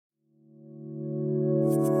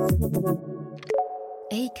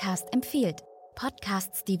Acast empfiehlt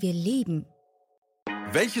Podcasts, die wir lieben.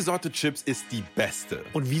 Welche Sorte Chips ist die beste?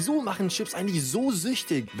 Und wieso machen Chips eigentlich so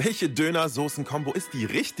süchtig? Welche Döner-Soßen-Kombo ist die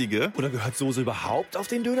richtige? Oder gehört Soße überhaupt auf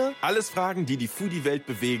den Döner? Alles Fragen, die die Foodie-Welt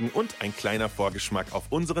bewegen und ein kleiner Vorgeschmack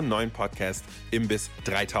auf unseren neuen Podcast Imbiss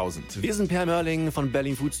 3000. Wir sind Per Mörling von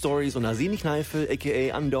Berlin Food Stories und Asini Kneifel,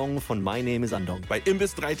 a.k.a. Andong von My Name is Andong. Bei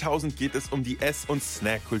Imbiss 3000 geht es um die Ess- und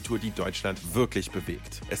Snackkultur, die Deutschland wirklich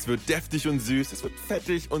bewegt. Es wird deftig und süß, es wird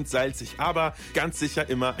fettig und salzig, aber ganz sicher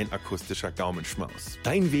immer ein akustischer Gaumenschmaus.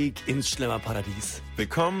 Dein Weg ins Schlemmerparadies.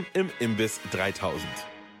 Willkommen im Imbiss 3000.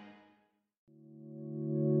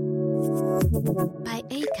 Bei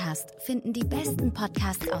Acast finden die besten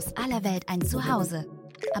Podcasts aus aller Welt ein Zuhause.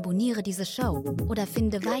 Abonniere diese Show oder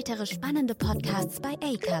finde weitere spannende Podcasts bei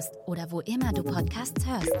Acast oder wo immer du Podcasts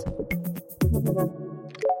hörst.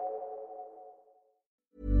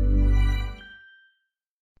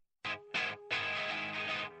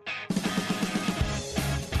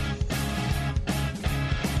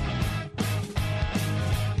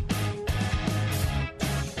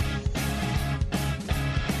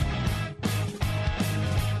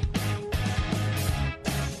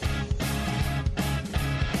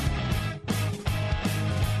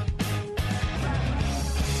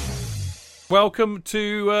 Welcome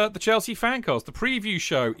to the Chelsea FanCast, the preview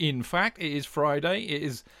show. In fact, it is Friday. It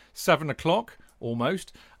is 7 o'clock,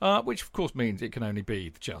 almost, which of course means it can only be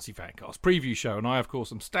the Chelsea FanCast preview show. And I, of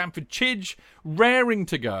course, am Stamford Chidge, raring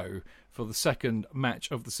to go for the second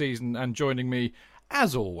match of the season. And joining me,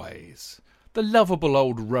 as always, the lovable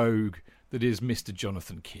old rogue that is Mr.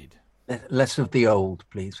 Jonathan Kidd. Less of the old,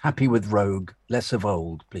 please. Happy with rogue. Less of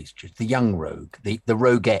old, please. The young rogue, the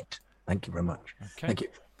roguette. Thank you very much. Okay. Thank you.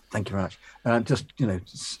 Thank you very much. Just,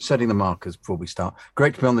 setting the markers before we start.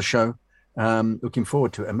 Great to be on the show. Looking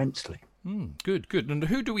forward to it immensely. Good. And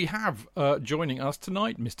who do we have joining us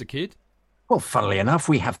tonight, Mr. Kidd? Well, funnily enough,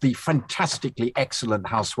 we have the fantastically excellent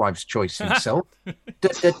Housewife's Choice himself.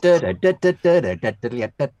 Mr.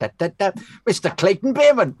 Clayton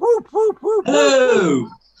Beerman. Whoop, whoop, whoop, hello.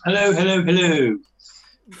 Hello.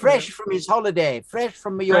 Fresh from his holiday. Fresh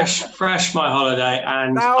from Mallorca. Fresh my holiday.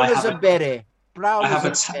 And brown as a berry.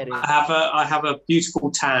 I have a beautiful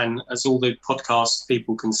tan, as all the podcast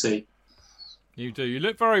people can see. You do. You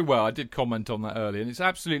look very well. I did comment on that earlier, and it's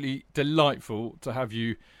absolutely delightful to have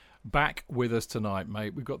you back with us tonight,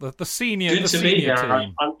 mate. We've got the senior, Good the to senior be here.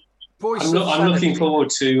 team. I'm looking forward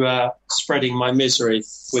to spreading my misery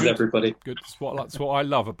with everybody. Good. That's what I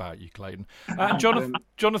love about you, Clayton.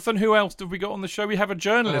 Jonathan, who else have we got on the show? We have a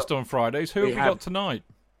journalist on Fridays. Who have we got tonight?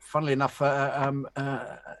 Funnily enough,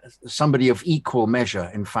 somebody of equal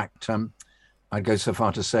measure. In fact, I'd go so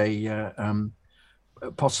far to say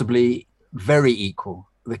possibly very equal,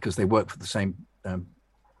 because they work for the same,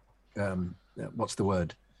 what's the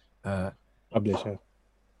word? Publisher.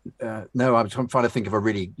 No, I'm trying to think of a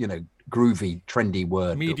really, groovy, trendy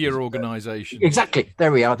word. Media organisation. Exactly.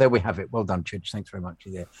 There we are. There we have it. Well done, Chidge. Thanks very much.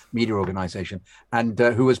 Yeah. Media organisation. And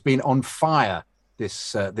who has been on fire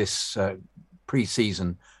this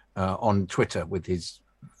pre-season on Twitter with his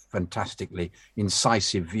fantastically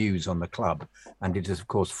incisive views on the club. And it is, of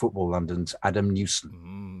course, Football London's Adam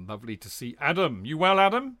Newson. Lovely to see Adam. You well,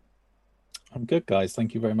 Adam? I'm good, guys.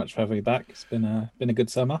 Thank you very much for having me back. It's been a good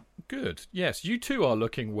summer. Good. Yes, you two are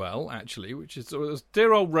looking well, actually, which is, as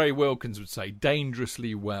dear old Ray Wilkins would say,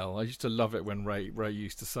 dangerously well. I used to love it when Ray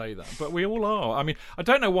used to say that. But we all are. I mean, I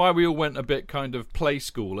don't know why we all went a bit kind of play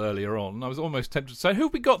school earlier on. I was almost tempted to say, who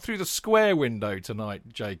have we got through the square window tonight,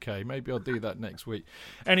 JK? Maybe I'll do that next week.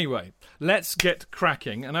 Anyway, let's get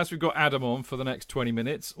cracking. And as we've got Adam on for the next 20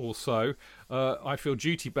 minutes or so, I feel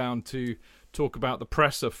duty-bound to talk about the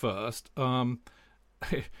presser first.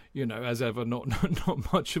 As ever,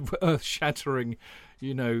 not much of earth-shattering,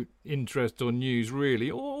 interest or news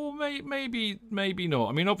really, or maybe not.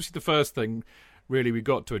 I mean, obviously the first thing really we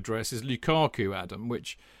got to address is Lukaku, Adam,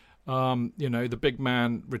 which the big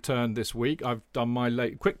man returned this week. I've done my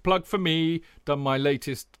quick plug for me, done my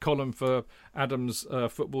latest column for Adam's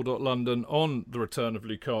Football.London on the return of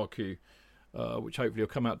Lukaku. Which hopefully will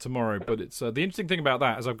come out tomorrow. But it's the interesting thing about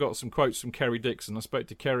that is I've got some quotes from Kerry Dixon. I spoke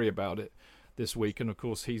to Kerry about it this week, and of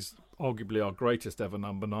course he's arguably our greatest ever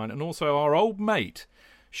number 9, and also our old mate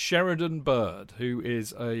Sheridan Bird, who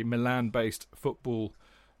is a Milan-based football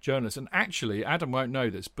journalist. And actually, Adam won't know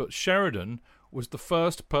this, but Sheridan was the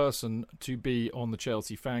first person to be on the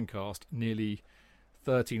Chelsea FanCast nearly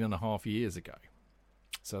 13 and a half years ago.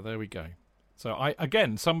 So there we go. So,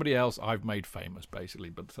 somebody else I've made famous,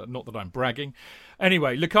 basically, but not that I'm bragging.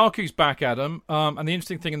 Anyway, Lukaku's back, Adam, and the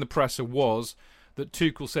interesting thing in the presser was that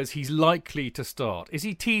Tuchel says he's likely to start. Is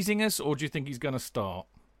he teasing us, or do you think he's going to start?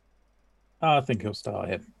 I think he'll start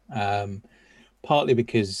him. Partly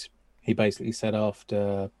because he basically said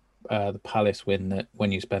after the Palace win that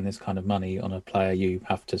when you spend this kind of money on a player, you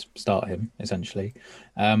have to start him, essentially.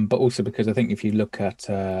 But also because I think if you look at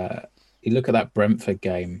that Brentford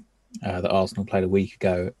game that Arsenal played a week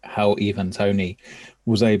ago, how Ivan Toney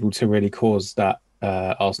was able to really cause that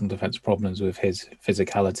Arsenal defence problems with his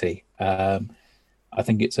physicality. I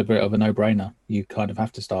think it's a bit of a no-brainer. You kind of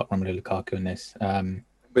have to start Romelu Lukaku in this.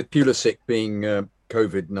 With Pulisic being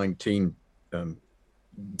COVID-19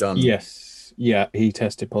 done. Yes, yeah, he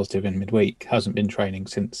tested positive in midweek. Hasn't been training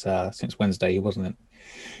since Wednesday. He wasn't.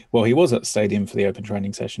 He was at the stadium for the open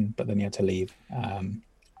training session, but then he had to leave.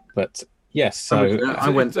 But yes, so I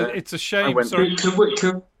went there. It's a shame.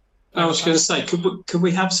 I was going to say, could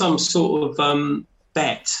we have some sort of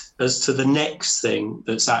bet as to the next thing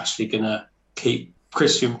that's actually going to keep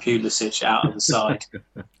Christian Pulisic out of the side?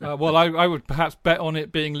 Well, I would perhaps bet on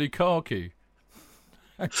it being Lukaku,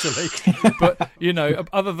 actually. But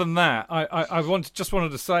other than that, I just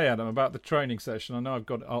wanted to say, Adam, about the training session. I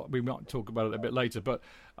know we might talk about it a bit later, but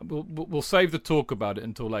we'll save the talk about it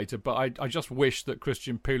until later. But I just wish that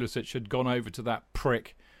Christian Pulisic had gone over to that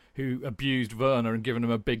prick who abused Werner and given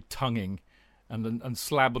him a big tonguing and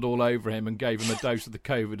slabbered all over him and gave him a dose of the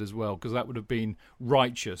COVID as well, because that would have been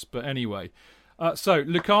righteous. But anyway, so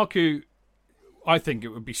Lukaku, I think it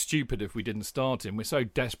would be stupid if we didn't start him. We're so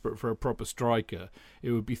desperate for a proper striker.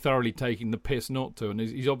 It would be thoroughly taking the piss not to. And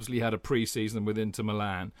he's obviously had a pre-season with Inter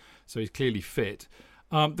Milan, so he's clearly fit.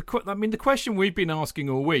 The question we've been asking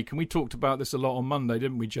all week, and we talked about this a lot on Monday,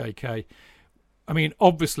 didn't we, JK? I mean,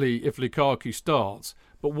 obviously, if Lukaku starts,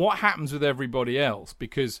 but what happens with everybody else?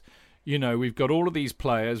 Because, we've got all of these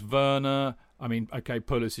players. Werner,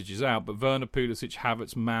 Pulisic is out, but Werner, Pulisic,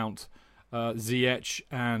 Havertz, Mount, Ziyech,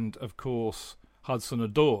 and, of course,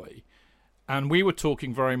 Hudson-Odoi. And we were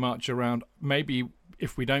talking very much around maybe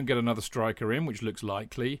if we don't get another striker in, which looks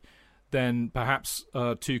likely, then perhaps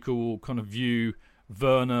Tuchel will kind of view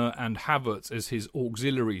Werner and Havertz as his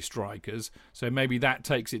auxiliary strikers. So maybe that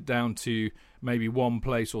takes it down to maybe one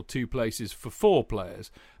place or two places for four players.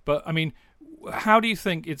 But, how do you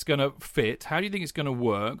think it's going to fit? How do you think it's going to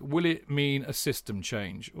work? Will it mean a system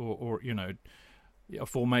change or a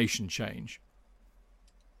formation change?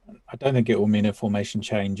 I don't think it will mean a formation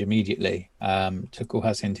change immediately. Tuchel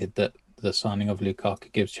has hinted that the signing of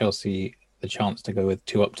Lukaku gives Chelsea the chance to go with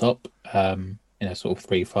two up top, in a sort of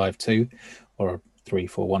 3-5-2 or a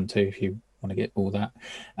 3-4-1-2 if you want to get all that.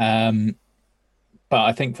 But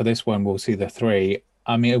I think for this one, we'll see the three.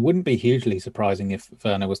 It wouldn't be hugely surprising if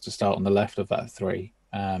Werner was to start on the left of that three.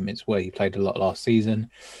 It's where he played a lot last season.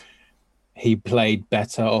 He played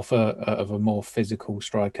better off of a more physical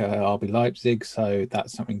striker at RB Leipzig, so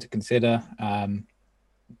that's something to consider.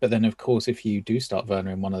 But then, of course, if you do start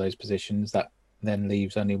Werner in one of those positions, that then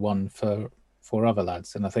leaves only one for four other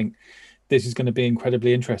lads. And I think this is going to be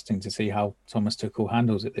incredibly interesting to see how Thomas Tuchel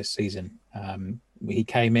handles it this season. He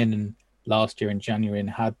came in last year in January and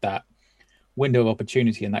had that window of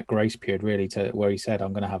opportunity and that grace period really to where he said,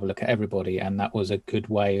 I'm going to have a look at everybody. And that was a good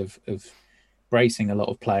way of bracing a lot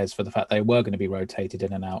of players for the fact they were going to be rotated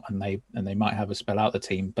in and out, and they might have a spell out the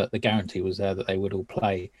team, but the guarantee was there that they would all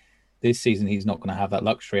play. This season, he's not going to have that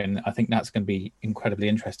luxury, and I think that's going to be incredibly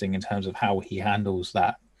interesting in terms of how he handles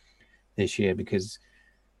that this year, because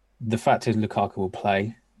the fact is Lukaku will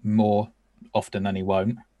play more often than he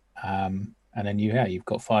won't, and then you've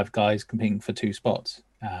got five guys competing for two spots.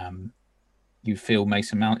 You feel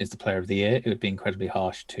Mason Mount is the player of the year. It would be incredibly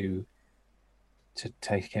harsh to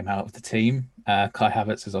take him out of the team. Kai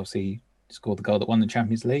Havertz has obviously scored the goal that won the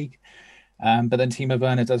Champions League. But then Timo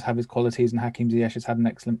Werner does have his qualities, and Hakim Ziyech has had an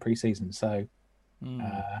excellent pre-season. So, and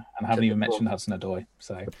I haven't even mentioned Hudson-Odoi.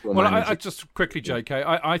 So, well, I just quickly,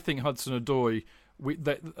 JK, I think Hudson-Odoi,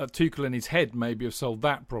 Tuchel in his head maybe have solved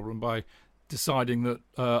that problem by deciding that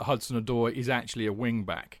Hudson-Odoi is actually a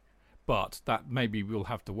wing-back. But that maybe we'll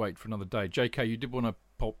have to wait for another day. JK, you did want to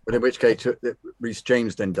pop. But in which case, Reece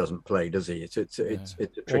James then doesn't play, does he? It's a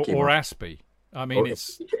tricky or one. Aspie.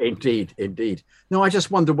 It's indeed. No, I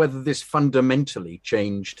just wonder whether this fundamentally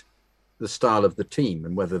changed the style of the team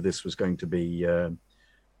and whether this was going to be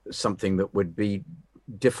something that would be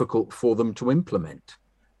difficult for them to implement,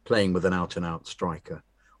 playing with an out-and-out striker.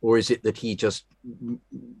 Or is it that he just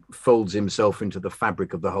folds himself into the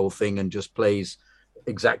fabric of the whole thing and just plays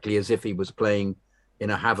exactly as if he was playing in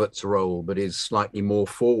a Havertz role, but is slightly more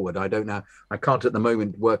forward? I don't know. I can't at the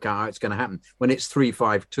moment work out how it's going to happen. When it's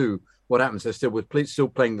 3-5-2, what happens? We're still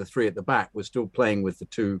playing the three at the back. We're still playing with the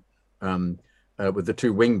two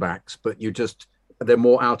wing backs, but they're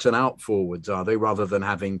more out and out forwards, are they, rather than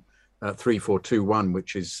having 3-4-2-1,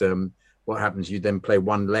 which is what happens. You then play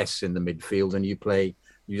one less in the midfield, and you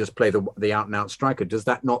just play the out and out striker. Does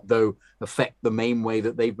that not, though, affect the main way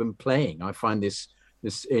that they've been playing? I find this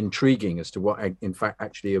intriguing as to what in fact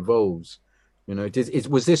actually evolves. You know,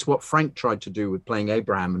 was this what Frank tried to do with playing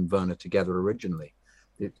Abraham and Werner together originally?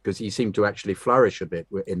 Because he seemed to actually flourish a bit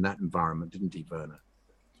in that environment, didn't he, Werner?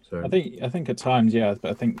 So I think at times, yeah,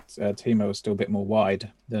 but I think Timo was still a bit more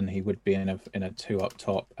wide than he would be in a two up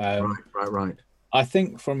top. Right. I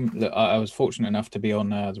think I was fortunate enough to be on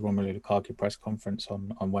the Romelu Lukaku press conference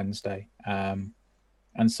on Wednesday, and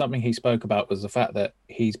something he spoke about was the fact that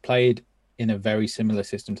he's played in a very similar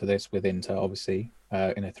system to this with Inter, obviously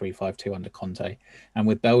in a 3-5-2 under Conte, and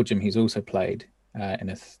with Belgium he's also played in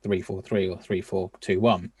a 3-4-3 or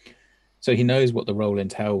 3-4-2-1. So he knows what the role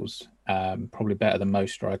entails, probably better than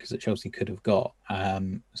most strikers that Chelsea could have got.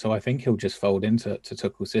 So I think he'll just fold into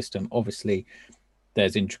Tuchel's system. Obviously,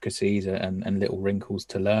 there's intricacies and little wrinkles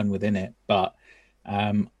to learn within it, but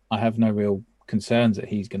I have no real concerns that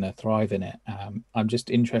he's going to thrive in it. I'm just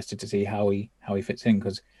interested to see how he fits in,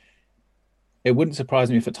 because it wouldn't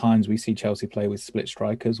surprise me if at times we see Chelsea play with split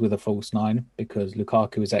strikers with a false nine, because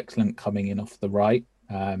Lukaku is excellent coming in off the right.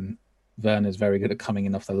 Werner's very good at coming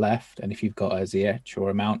in off the left, and if you've got a Ziyech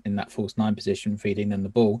or a Mount in that false nine position feeding them the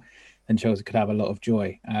ball, then Chelsea could have a lot of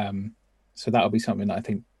joy. So that'll be something that I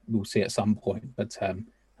think we'll see at some point, but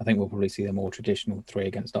I think we'll probably see the more traditional 3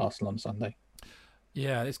 against Arsenal on Sunday.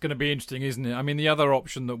 Yeah, it's going to be interesting, isn't it? I mean, the other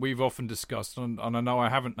option that we've often discussed, and I know I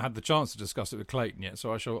haven't had the chance to discuss it with Clayton yet,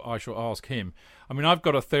 so I shall ask him. I mean, I've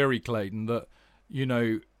got a theory, Clayton, that, you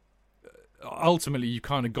know, ultimately you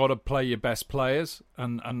kind of got to play your best players,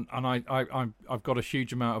 and I've got a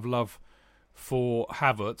huge amount of love for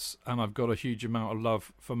Havertz, and I've got a huge amount of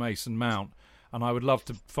love for Mason Mount, and I would love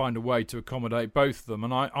to find a way to accommodate both of them.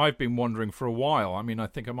 And I've been wondering for a while. I mean, I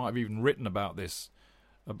think I might have even written about this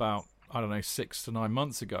about, I don't know, 6 to 9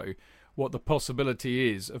 months ago, what the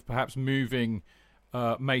possibility is of perhaps moving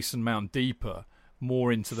Mason Mount deeper,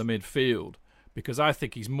 more into the midfield, because I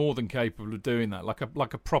think he's more than capable of doing that,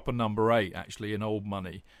 like a proper number 8, actually, in old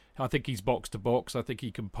money. I think he's box to box. I think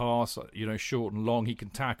he can pass, you know, short and long. He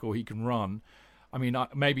can tackle. He can run. I mean,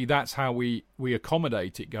 maybe that's how we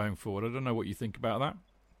accommodate it going forward. I don't know what you think about that.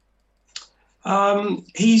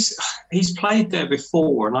 He's played there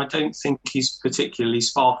before, and I don't think he's particularly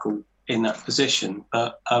sparkled in that position.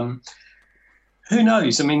 But who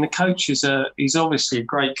knows? I mean, the coach he's obviously a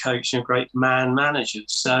great coach and a great manager.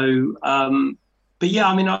 So, but yeah,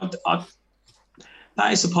 I mean,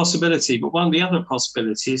 that is a possibility. But one of the other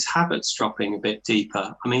possibilities is Havertz dropping a bit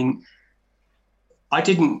deeper. I mean, I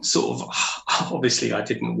didn't obviously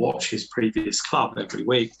watch his previous club every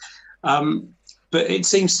week. But it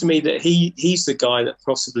seems to me that he's the guy that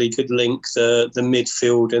possibly could link the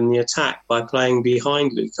midfield and the attack by playing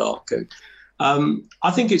behind Lukaku.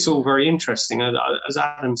 I think it's all very interesting, as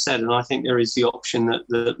Adam said, and I think there is the option that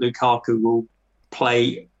Lukaku will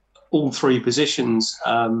play all 3 positions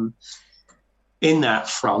in that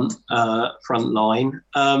front line.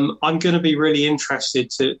 I'm going to be really interested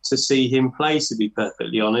to see him play, to be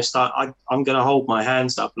perfectly honest. I'm going to hold my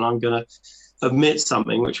hands up, and I'm going to admit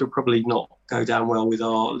something which will probably not go down well with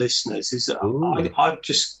our listeners, is that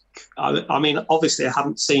I mean, obviously I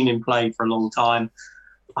haven't seen him play for a long time.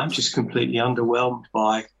 I'm just completely underwhelmed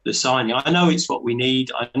by the signing. I know it's what we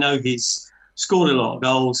need. I know he's scored a lot of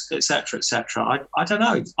goals, etc., etc. I don't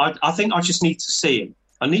know. I think I just need to see him.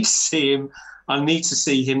 I need to see him. I need to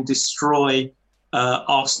see him destroy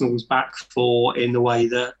Arsenal's back four in the way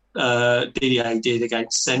that Didier did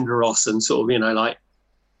against Senderos, and sort of, you know, like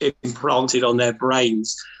implanted on their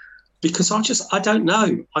brains. Because I don't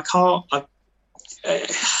know. I can't.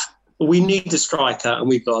 We need a striker, and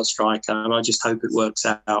we've got a striker, and I just hope it works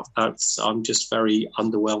out. I'm just very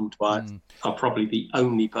underwhelmed by it. I'll probably be the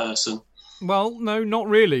only person. Well, no, not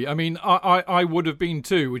really. I mean, I would have been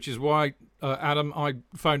too, which is why, Adam, I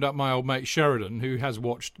phoned up my old mate Sheridan, who has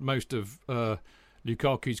watched most of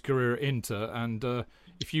Lukaku's career at Inter, and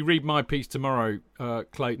if you read my piece tomorrow,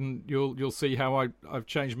 Clayton, you'll see how I've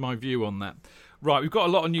changed my view on that. Right, we've got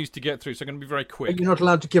a lot of news to get through, so I'm going to be very quick. You're not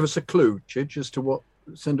allowed to give us a clue, Chidge, as to what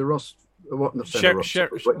Senderos... What not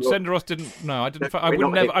Senderos? Senderos didn't... No, I didn't.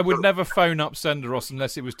 I would never phone up Senderos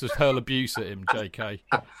unless it was to hurl abuse at him, JK.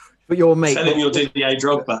 But your mate... Tell him you're Didier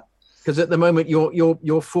Drogba. Because at the moment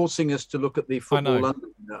you're forcing us to look at the Football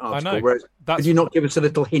London article. I know. Whereas, could you not give us a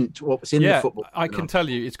little hint what was in the Football? I can tell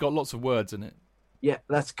you, it's got lots of words in it. Yeah,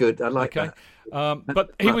 that's good. I like Okay. that.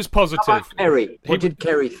 But he was positive. How about Kerry? What did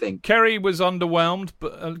Kerry think? Kerry was underwhelmed,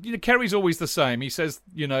 but Kerry's always the same. He says,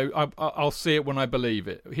 I'll see it when I believe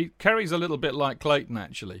it. Kerry's a little bit like Clayton,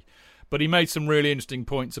 actually. But he made some really interesting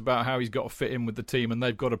points about how he's got to fit in with the team and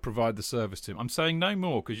they've got to provide the service to him. I'm saying no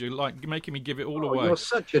more because you're making me give it all away. You're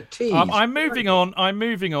such a tease. I'm moving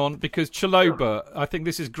on because Chalobah, I think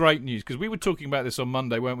this is great news because we were talking about this on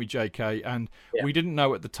Monday, weren't we, JK? And we didn't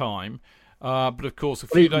know at the time. But of course,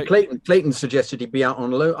 Clayton suggested he'd be out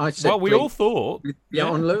on loan. I said, well, we all thought he'd be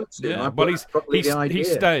out on loan. Yeah, but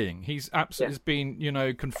he's staying. He's absolutely it's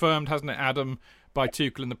been confirmed, hasn't it, Adam, by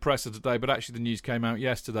Tuchel in the presser today? But actually, the news came out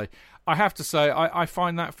yesterday. I have to say, I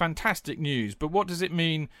find that fantastic news. But what does it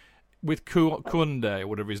mean with Koundé, or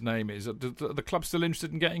whatever his name is? Are the club still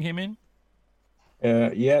interested in getting him in?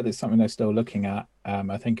 Yeah, there's something they're still looking at.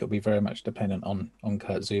 I think it'll be very much dependent on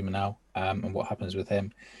Kurt Zouma now and what happens with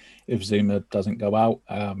him. If Zouma doesn't go out,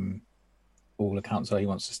 all accounts are he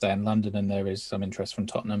wants to stay in London, and there is some interest from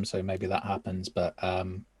Tottenham, so maybe that happens. But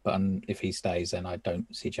if he stays, then I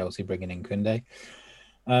don't see Chelsea bringing in Koundé.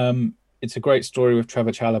 It's a great story with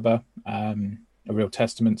Trevor Chalobah, a real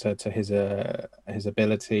testament to his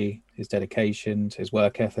ability, his dedication, to his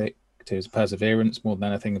work ethic, to his perseverance more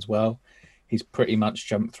than anything as well. He's pretty much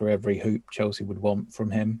jumped through every hoop Chelsea would want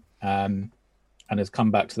from him. And has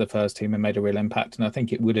come back to the first team and made a real impact. And I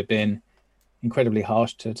think it would have been incredibly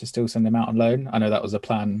harsh to still send him out on loan. I know that was a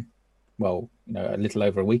plan, a little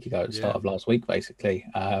over a week ago, at the start of last week, basically.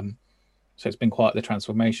 So it's been quite the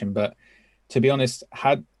transformation. But to be honest,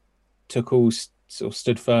 had Tuchel sort of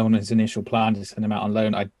stood firm on his initial plan to send him out on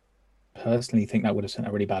loan, I personally think that would have sent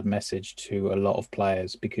a really bad message to a lot of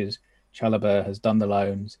players because Chalobah has done the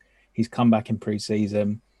loans. He's come back in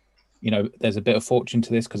pre-season. There's a bit of fortune to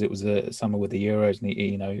this because it was a summer with the Euros, and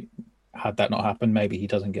he, had that not happened, maybe he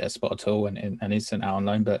doesn't get a spot at all and is sent out on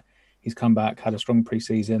loan. But he's come back, had a strong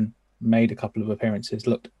pre-season, made a couple of appearances,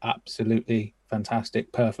 looked absolutely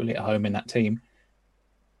fantastic, perfectly at home in that team.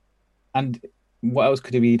 And what else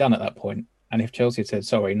could he be done at that point? And if Chelsea had said,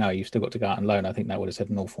 sorry, no, you've still got to go out on loan, I think that would have said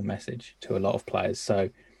an awful message to a lot of players. So,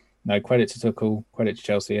 no, credit to Tuchel, credit to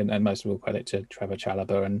Chelsea, and most of all, credit to Trevor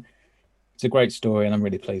Chalobah. And it's a great story, and I'm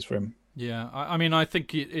really pleased for him. Yeah, I mean, I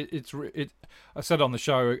think it's. I said on the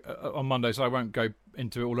show on Monday, so I won't go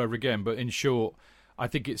into it all over again. But in short, I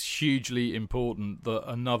think it's hugely important that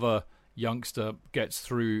another youngster gets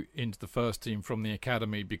through into the first team from the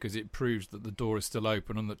academy because it proves that the door is still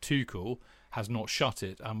open and that Tuchel has not shut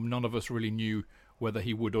it. And none of us really knew whether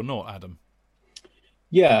he would or not, Adam.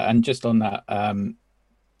 Yeah, and just on that,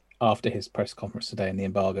 after his press conference today in the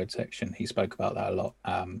embargoed section, he spoke about that a lot.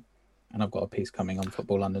 And I've got a piece coming on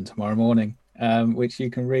Football London tomorrow morning, which you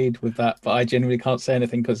can read with that. But I genuinely can't say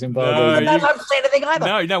anything because embargo. No, I don't say anything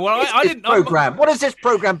either. No. Well, I didn't. Program. What has this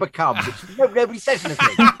program become? Nobody says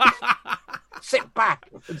anything. Sit back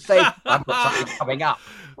and say, I've got something coming up.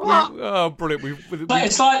 What? Oh, brilliant! But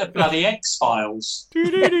it's like the bloody X-Files.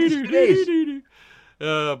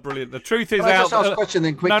 Oh, brilliant! The truth is Can I out. just ask a question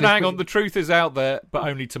then quickly? No, hang on. The truth is out there, but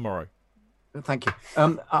only tomorrow. Thank you.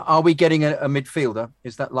 Are we getting a midfielder?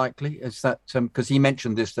 Is that likely? Is that because he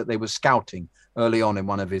mentioned this, that they were scouting early on in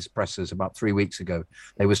one of his pressers about 3 weeks ago?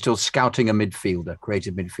 They were still scouting a midfielder,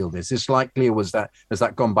 creative midfielder. Is this likely, or has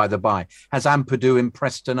that gone by the by? Has Ampadu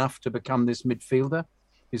impressed enough to become this midfielder?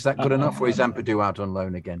 Is that good enough, or is Ampadu out on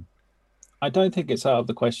loan again? I don't think it's out of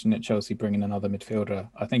the question at Chelsea bringing another midfielder.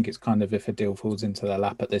 I think it's kind of if a deal falls into their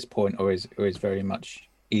lap at this point, or is very much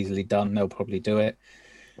easily done, they'll probably do it.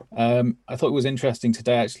 I thought it was interesting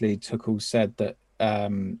today, actually. Tuchel said that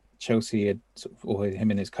Chelsea had, or him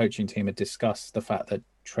and his coaching team had discussed the fact that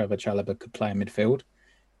Trevor Chalobah could play in midfield.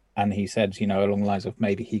 And he said, along the lines of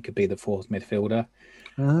maybe he could be the fourth midfielder,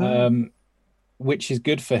 which is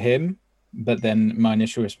good for him. But then my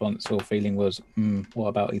initial response or feeling was, what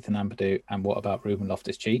about Ethan Ampadu and what about Ruben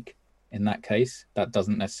Loftus-Cheek? In that case, that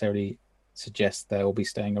doesn't necessarily suggest they'll be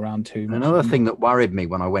staying around too much. Another thing that worried me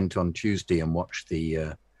when I went on Tuesday and watched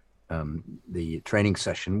the training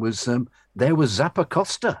session was there was Zappa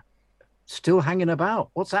Costa still hanging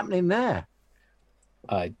about. What's happening there?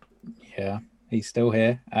 Yeah, he's still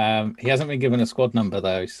here. He hasn't been given a squad number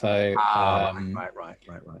though, so right.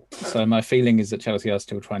 So my feeling is that Chelsea are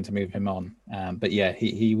still trying to move him on. But yeah,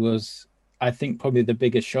 he was, I think, probably the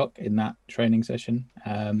biggest shock in that training session.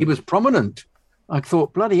 He was prominent. I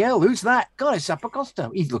thought, bloody hell, who's that? God, it's Zappa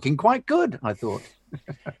Costa. He's looking quite good, I thought.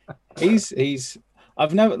 Zappa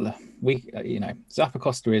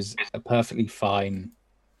Costa is a perfectly fine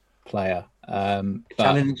player.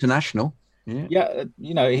 Italian international. Yeah,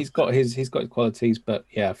 he's got his qualities, but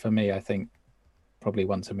yeah, for me, I think probably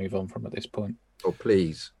one to move on from at this point. Oh,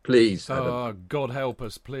 please, Adam. Oh, God help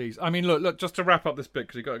us, please. I mean, look, just to wrap up this bit,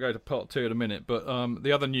 because we've got to go to part 2 in a minute, but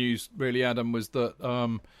the other news, really, Adam, was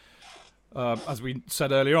that, as we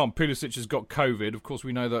said earlier on, Pulisic has got COVID. Of course,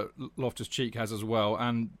 we know that Loftus-Cheek has as well,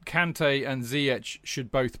 and Kante and Ziyech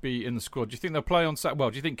should both be in the squad. Do you think they'll play on Saturday? Well,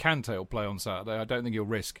 do you think Kante will play on Saturday? I don't think he'll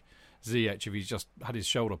risk Ziyech if he's just had his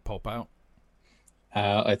shoulder pop out.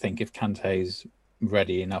 I think if Kante's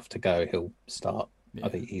ready enough to go, he'll start. Yeah. I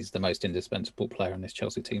think he's the most indispensable player in this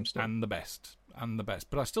Chelsea team still. And the best.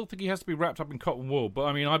 But I still think he has to be wrapped up in cotton wool. But,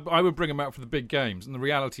 I mean, I would bring him out for the big games. And the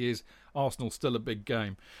reality is Arsenal's still a big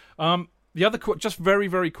game. The other, just very,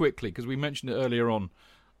 very quickly, because we mentioned it earlier on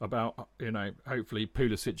about, hopefully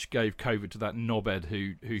Pulisic gave COVID to that knobhead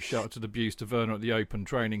who shouted abuse to Werner at the open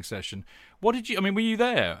training session. Were you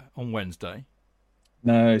there on Wednesday?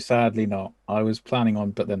 No, sadly not. I was planning on,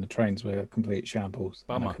 but then the trains were a complete shambles.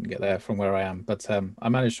 Bummer. And I couldn't get there from where I am. But I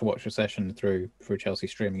managed to watch the session through Chelsea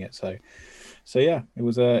streaming it. So yeah, it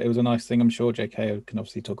was a nice thing. I'm sure JK can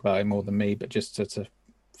obviously talk about it more than me, but just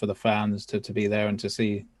for the fans to be there and to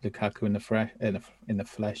see Lukaku in the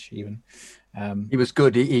flesh even. He was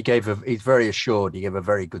good. He's very assured. He gave a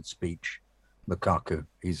very good speech. Lukaku.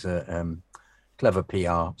 He's a clever PR. It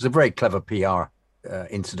was a very clever PR.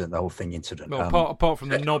 Incident. Well, apart from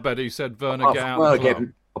the knobhead who said Werner get out. Well, gave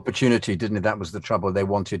an opportunity, didn't it? That was the trouble. They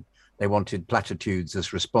wanted platitudes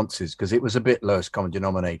as responses because it was a bit lowest common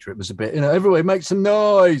denominator. It was a bit, everybody make some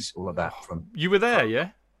noise. All of that from. You were there, yeah?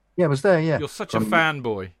 Yeah, I was there. Yeah. You're such a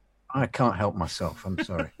fanboy. I can't help myself. I'm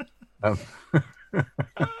sorry.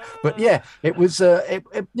 But yeah, it was.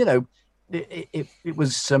 It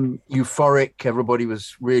was euphoric. Everybody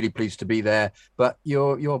was really pleased to be there. But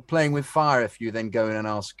you're playing with fire if you then go in and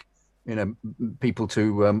ask, people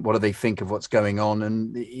to what do they think of what's going on.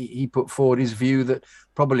 And he put forward his view that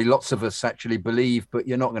probably lots of us actually believe, but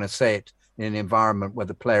you're not going to say it in an environment where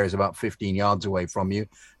the player is about 15 yards away from you.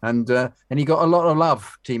 And he got a lot of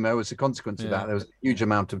love, Timo, as a consequence of that. There was a huge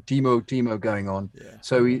amount of Timo going on. Yeah.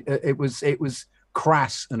 So it was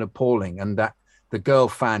crass and appalling, and that. The girl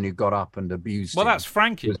fan who got up and abused him. That's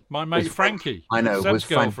Frankie, my mate Frankie. I know, Seb's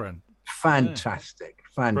girlfriend. Fantastic.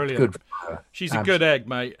 Brilliant. Good for her. She's a good egg,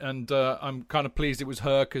 mate, and I'm kind of pleased it was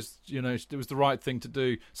her because, it was the right thing to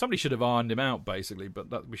do. Somebody should have ironed him out, basically,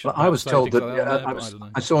 but we should. I was told that,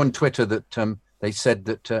 I saw on Twitter that they said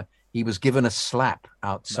that he was given a slap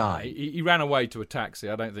outside. No, he ran away to a taxi.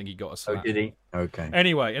 I don't think he got a slap. Oh, did he? Okay.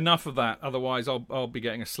 Anyway, enough of that. Otherwise, I'll be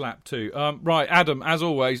getting a slap too. Right, Adam, as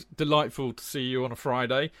always, delightful to see you on a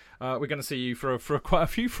Friday. We're going to see you for quite a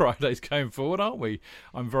few Fridays going forward, aren't we?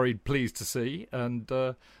 I'm very pleased to see. And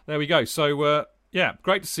there we go. So,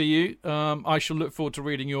 great to see you. I shall look forward to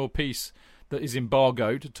reading your piece that is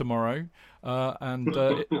embargoed tomorrow.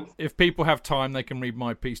 If people have time, they can read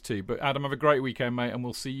my piece too. But Adam, have a great weekend, mate, and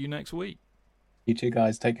we'll see you next week. You too,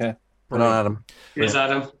 guys. Take care. Good on, Adam. Yes,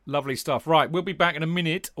 Adam. Lovely stuff. Right, we'll be back in a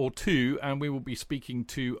minute or two, and we will be speaking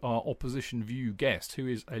to our Opposition View guest, who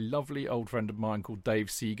is a lovely old friend of mine called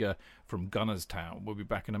Dave Seeger from Gunnerstown. We'll be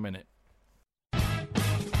back in a minute.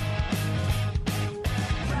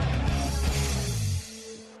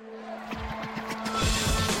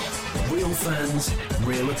 Real fans,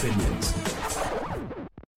 real opinions.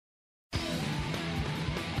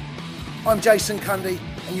 I'm Jason Cundy,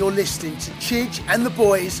 and you're listening to Chidge and the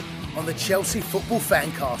boys on the Chelsea Football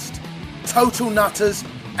Fancast. Total nutters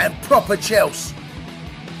and proper Chelsea.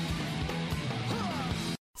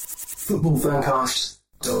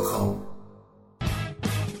 Footballfancast.com.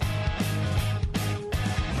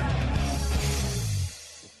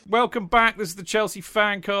 Welcome back. This is the Chelsea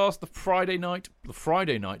Fancast, the Friday night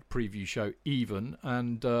preview show even,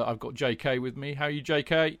 and I've got JK with me. How are you,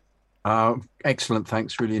 JK? Excellent,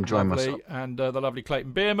 thanks. Really enjoying myself. And the lovely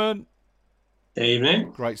Clayton Bierman. Good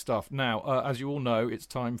evening. Great stuff. Now, as you all know, it's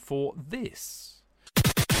time for this.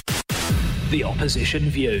 The Opposition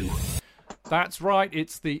View. That's right,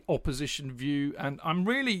 it's the Opposition View, and I'm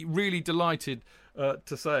really, really delighted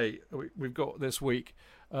to say we've got this week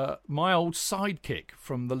my old sidekick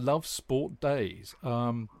from the Love Sport days,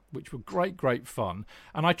 which were great fun.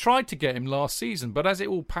 And I tried to get him last season, but as it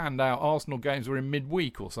all panned out, Arsenal games were in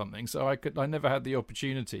midweek or something, so I never had the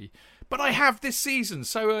opportunity. But I have this season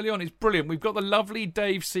so early on. It's brilliant. We've got the lovely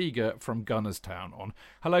Dave Seeger from Gunnerstown on.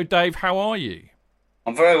 Hello, Dave. How are you?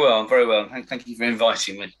 I'm very well. Thank you for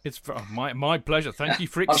inviting me. It's my pleasure. Thank you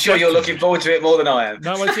for I'm sure you're looking forward to it more than I am.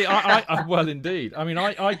 No, I well, indeed. I mean,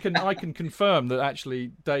 I can confirm that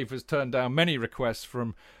actually Dave has turned down many requests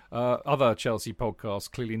from other Chelsea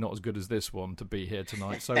podcasts, clearly not as good as this one, to be here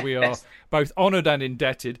tonight. So we are both honoured and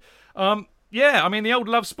indebted. Yeah, I mean, the old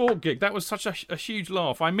Love Sport gig, that was such a huge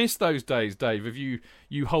laugh. I miss those days, Dave, of you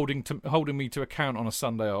holding me to account on a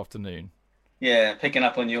Sunday afternoon. Yeah, picking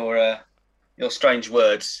up on your strange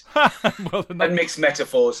words Well, and mixed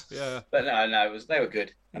metaphors. Yeah. But no, they were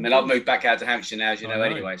good. I mean, I've moved back out to Hampshire now, as you know,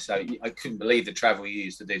 anyway, so I couldn't believe the travel you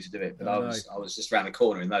used to do it. But I was just around the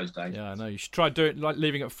corner in those days. Yeah, I know. You should try doing like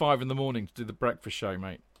leaving at 5 a.m. to do the breakfast show,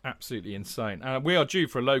 mate. Absolutely insane. We are due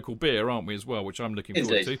for a local beer, aren't we, as well, which I'm looking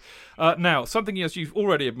forward to. Now, something else you've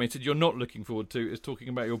already admitted you're not looking forward to is talking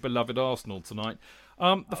about your beloved Arsenal tonight.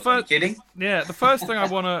 Kidding? Yeah, the first thing I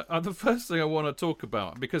want to talk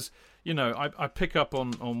about, because I pick up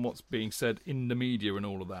on what's being said in the media and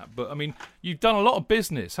all of that. But I mean, you've done a lot of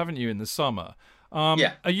business, haven't you, in the summer?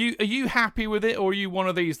 Yeah. Are you happy with it, or are you one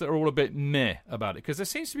of these that are all a bit meh about it? Because there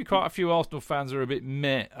seems to be quite a few Arsenal fans that are a bit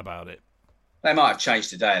meh about it. They might have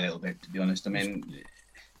changed today a little bit, to be honest. I mean,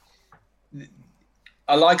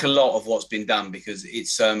 I like a lot of what's been done because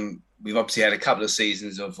it's we've obviously had a couple of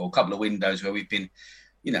seasons or a couple of windows where we've been,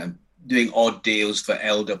 doing odd deals for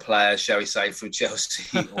elder players, shall we say, from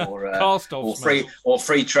Chelsea or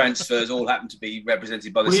free transfers, all happen to be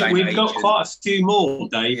represented by the same agent. We've got quite a few more,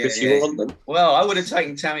 Dave, if you want them. Well, I would have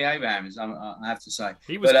taken Tammy Abrahams, I have to say.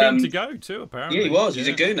 He was keen to go too, apparently. Yeah, he was. He's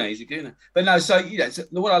a gooner. But no, so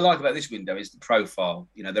what I like about this window is the profile.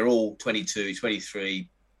 They're all 22, 23.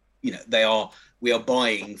 We are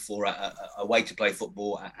buying for a way to play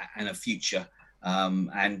football and a future.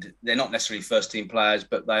 And they're not necessarily first team players,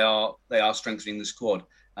 but they are strengthening the squad.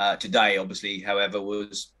 Today, obviously, however,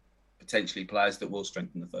 was potentially players that will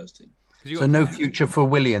strengthen the first team. So no future for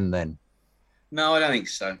Willian then? No, I don't think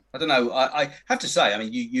so. I don't know. I have to say, I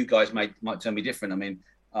mean, you guys might tell me different. I mean,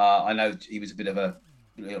 I know he was a bit of a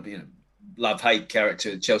love-hate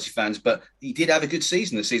character to Chelsea fans, but he did have a good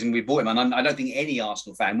season the season we bought him. And I don't think any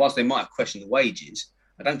Arsenal fan, whilst they might have questioned the wages,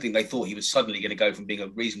 I don't think they thought he was suddenly going to go from being a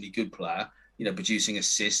reasonably good player, producing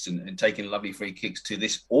assists and taking lovely free kicks to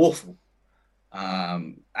this awful.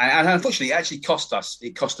 And unfortunately, it actually cost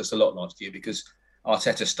us a lot last year because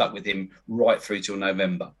Arteta stuck with him right through till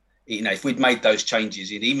November. If we'd made those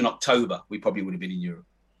changes in even October, we probably would have been in Europe.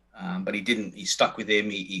 But he didn't. He stuck with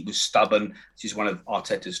him. He was stubborn, which is one of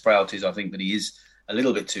Arteta's frailties. I think that he is a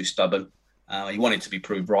little bit too stubborn. He wanted to be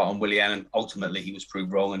proved right on Willian, and ultimately he was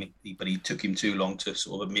proved wrong. But he took him too long to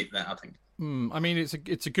sort of admit that, I think. I mean, it's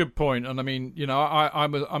a good point, and I mean,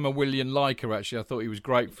 I'm a Willian liker. Actually, I thought he was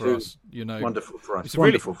great for us. Wonderful for us. It's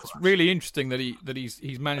really interesting that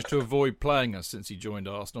he's managed to avoid playing us since he joined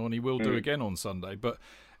Arsenal, and he will do again on Sunday. But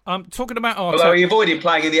talking about Arteta, although he avoided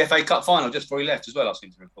playing in the FA Cup final just before he left as well, I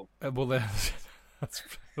seem to recall.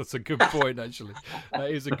 That's a good point, actually. That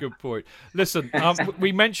is a good point. Listen,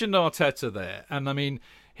 we mentioned Arteta there, and I mean,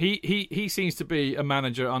 he seems to be a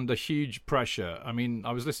manager under huge pressure. I mean,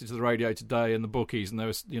 I was listening to the radio today and the bookies, and there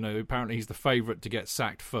was, apparently he's the favourite to get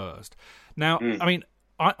sacked first. Now, I mean,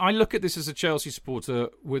 I look at this as a Chelsea supporter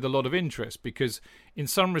with a lot of interest because, in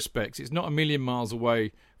some respects, it's not a million miles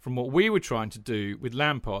away from what we were trying to do with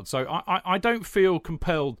Lampard. So I don't feel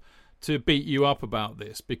compelled to beat you up about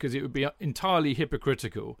this because it would be entirely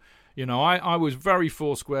hypocritical. I was very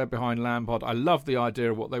foursquare behind Lampard. I love the idea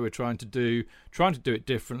of what they were trying to do it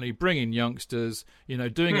differently, bring in youngsters,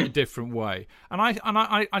 doing it a different way. And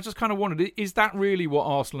I just kind of wondered, is that really what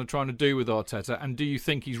Arsenal are trying to do with Arteta? And do you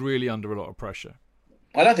think he's really under a lot of pressure?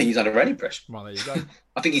 I don't think he's under any pressure. Well, there you go.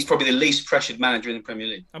 I think he's probably the least pressured manager in the Premier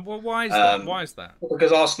League. And well, why is that? Why is that?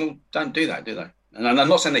 Because Arsenal don't do that, do they? And I'm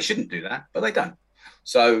not saying they shouldn't do that, but they don't.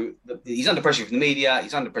 So he's under pressure from the media.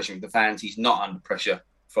 He's under pressure from the fans. He's not under pressure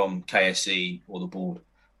from KSE or the board.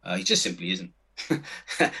 He just simply isn't.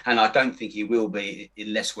 And I don't think he will be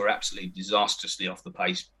unless we're absolutely disastrously off the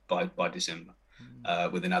pace by December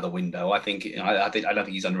with another window. I don't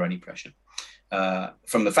think he's under any pressure.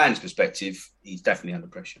 From the fans' perspective, he's definitely under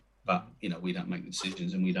pressure. But we don't make the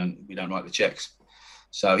decisions and we don't write the checks.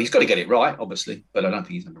 So he's got to get it right, obviously. But I don't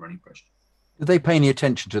think he's under any pressure. Do they pay any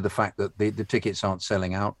attention to the fact that the tickets aren't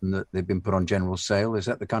selling out and that they've been put on general sale? Is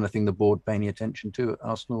that the kind of thing the board pay any attention to at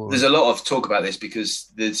Arsenal? There's a lot of talk about this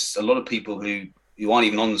because there's a lot of people who aren't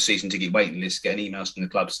even on the season ticket waiting list getting emails from the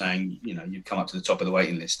club saying, you've come up to the top of the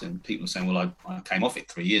waiting list, and people are saying, well, I came off it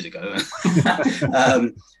 3 years ago.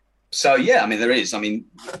 So, yeah, I mean, there is. I mean,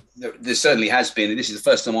 there certainly has been. This is the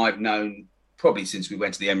first time I've known, probably since we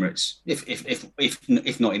went to the Emirates,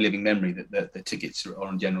 if not in living memory, that the tickets are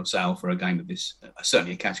on general sale for a game of this,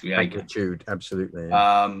 certainly a Category A game. Absolutely.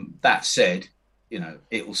 Yeah. That said,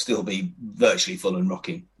 it will still be virtually full and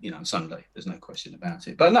rocking, on Sunday. There's no question about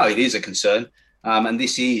it. But no, it is a concern. And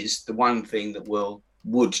this is the one thing that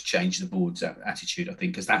would change the board's attitude, I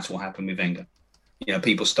think, because that's what happened with Wenger.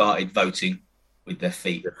 people started voting with their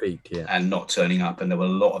feet, and not turning up. And there were a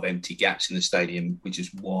lot of empty gaps in the stadium, which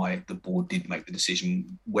is why the board did make the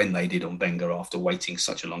decision when they did on Wenger after waiting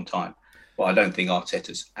such a long time. But I don't think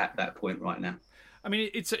Arteta's at that point right now. I mean,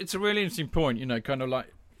 it's a really interesting point, kind of like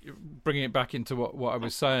bringing it back into what I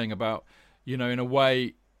was saying about, in a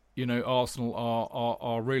way, Arsenal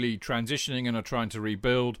are really transitioning and are trying to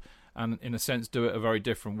rebuild, and in a sense do it a very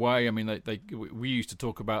different way. I mean, we used to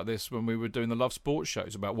talk about this when we were doing the Love Sports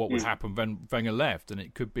shows about what would happen when Wenger left, and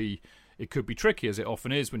it could be tricky, as it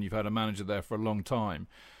often is when you've had a manager there for a long time.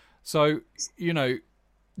 So,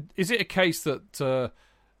 is it a case that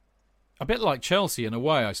a bit like Chelsea in a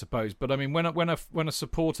way, I suppose, but I mean, when a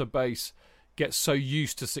supporter base gets so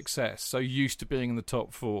used to success, so used to being in the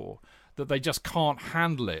top four, that they just can't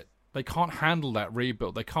handle it. They can't handle that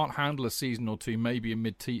rebuild. They can't handle a season or two, maybe a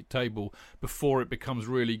mid-table, before it becomes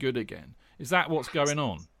really good again. Is that what's going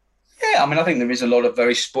on? Yeah, I mean, I think there is a lot of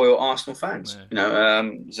very spoiled Arsenal fans. Yeah.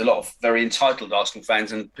 There's a lot of very entitled Arsenal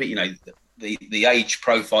fans, and the age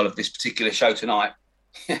profile of this particular show tonight.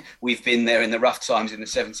 We've been there in the rough times in the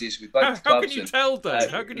 70s with both clubs. How can you tell,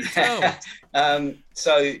 Dave? How can you tell?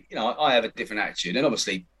 So, I have a different attitude, and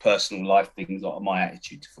obviously personal life things like my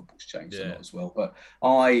attitude to football's changed a lot as well. But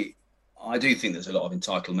I do think there's a lot of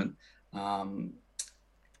entitlement,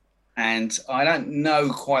 and I don't know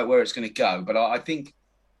quite where it's going to go. But I think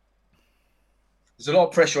there's a lot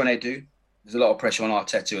of pressure on Edu, there's a lot of pressure on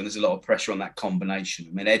Arteta, and there's a lot of pressure on that combination.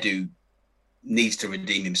 I mean, Edu needs to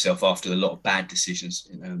redeem himself after a lot of bad decisions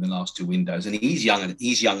in the last two windows, and he's young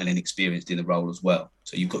and inexperienced in the role as well.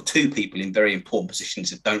 So you've got two people in very important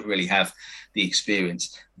positions that don't really have the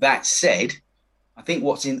experience. That said, I think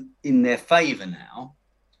what's in their favour now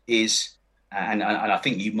is, and I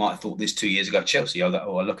think you might have thought this 2 years ago at Chelsea. I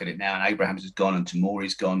look at it now, and Abrahams is gone and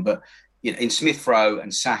Tomori's gone, but in Smith Rowe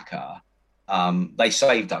and Saka, they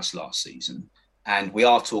saved us last season, and we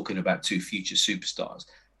are talking about two future superstars.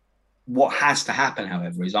 What has to happen,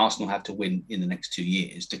 however, is Arsenal have to win in the next 2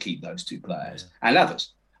 years to keep those two players and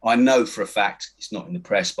others. I know for a fact, it's not in the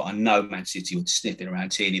press, but I know Man City were sniffing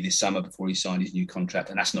around Tierney this summer before he signed his new contract,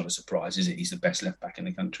 and that's not a surprise, is it? He's the best left back in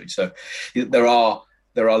the country. So there are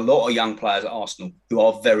a lot of young players at Arsenal who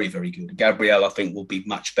are very, very good. Gabriel, I think, will be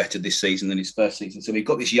much better this season than his first season. So we've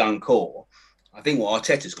got this young core. I think what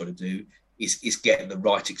Arteta's got to do is get the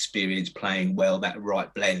right experience, playing well, that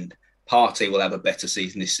right blend. Partey will have a better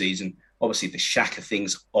season this season. Obviously, the Xhaka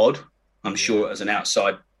thing's odd. I'm sure as an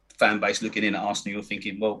outside fan base looking in at Arsenal, you're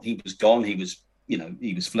thinking, well, he was gone. He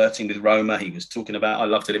was flirting with Roma. He was talking about, I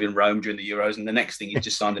love to live in Rome during the Euros. And the next thing, he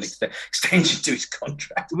just signed an extension to his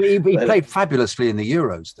contract. He played fabulously in the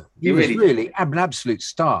Euros, though. He was really an absolute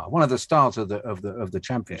star, one of the stars of the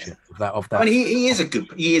championship. Of that. I mean, he is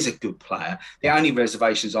a good player. The only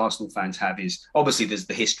reservations Arsenal fans have is obviously there's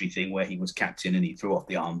the history thing where he was captain and he threw off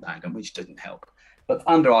the armband, and which didn't help. But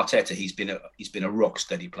under Arteta, he's been a rock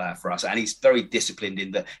steady player for us, and he's very disciplined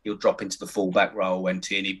in that he'll drop into the fullback role when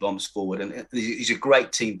Tierney bombs forward, and he's a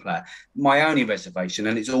great team player. My only reservation,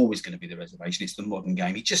 and it's always going to be the reservation, it's the modern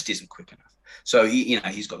game. He just isn't quick enough. So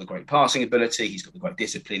he's got the great passing ability, he's got the great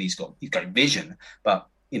discipline, he's got vision. But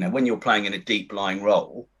when you're playing in a deep lying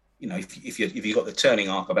role, if you've got the turning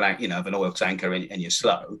arc of an oil tanker and you're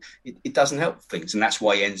slow, it doesn't help things, and that's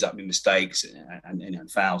why he ends up with mistakes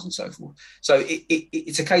and fouls and so forth. So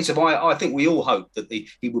it's a case of I think we all hope that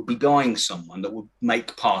he would be buying someone that would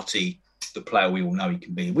make Partey the player we all know he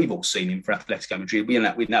can be. We've all seen him for Atletico Madrid. We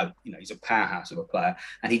know he's a powerhouse of a player,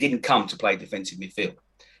 and he didn't come to play defensive midfield.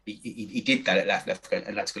 He did that at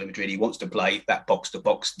Atletico Madrid. He wants to play that box to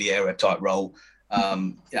box, Vieira type role.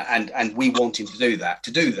 And we want him to do that.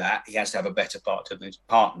 To do that, he has to have a better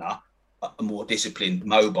partner, a more disciplined,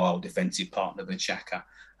 mobile defensive partner than Xhaka.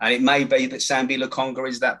 And it may be that Sambi Lokonga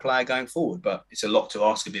is that player going forward, but it's a lot to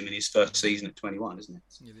ask of him in his first season at 21, isn't it?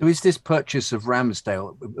 So is this purchase of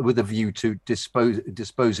Ramsdale with a view to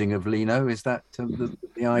disposing of Leno? Is that the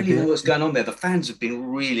idea? I really know what's going on there. The fans have been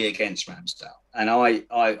really against Ramsdale. And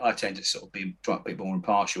I tend to sort of be trying to be more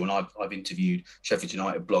impartial. And I've interviewed Sheffield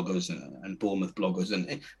United bloggers and Bournemouth bloggers,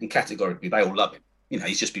 and categorically they all love him.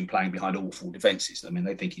 He's just been playing behind awful defences. I mean,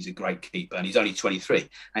 they think he's a great keeper, and he's only 23.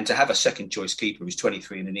 And to have a second choice keeper who's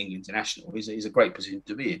 23 in an England international is a great position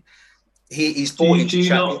to be in. He's bought in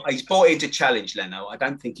to challenge Leno. I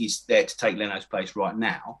don't think he's there to take Leno's place right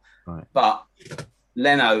now. Right. But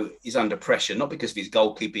Leno is under pressure, not because of his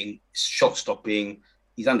goalkeeping, shot stopping.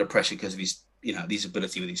 He's under pressure because of his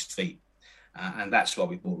ability with his feet. And that's why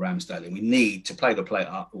we brought Ramsdale in. We need to play the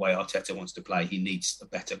way Arteta wants to play. He needs a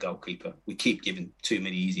better goalkeeper. We keep giving too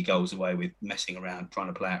many easy goals away with messing around, trying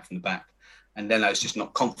to play out from the back. and Leno's just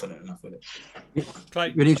not confident enough with it.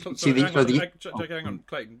 Clayton, hang on,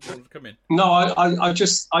 Clayton, come in. No, I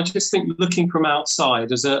just think, looking from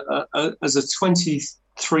outside, as a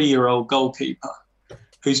 23-year-old goalkeeper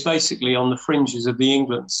who's basically on the fringes of the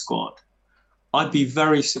England squad, I'd be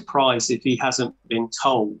very surprised if he hasn't been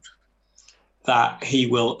told that he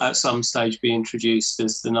will at some stage be introduced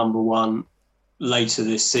as the number one later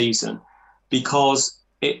this season, because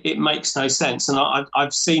it makes no sense. And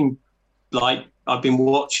I've seen, like, I've been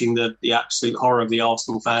watching the absolute horror of the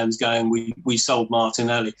Arsenal fans going, we sold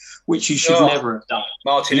Martinelli, which you should never have done.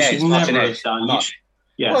 Martinez.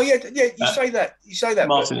 Yeah. Well, you say that,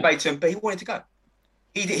 but he wanted to go.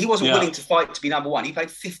 He wasn't willing to fight to be number one. He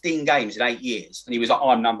played 15 games in 8 years, and he was like,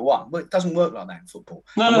 "I'm number one." Well, it doesn't work like that in football.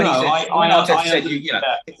 Leno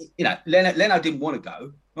didn't want to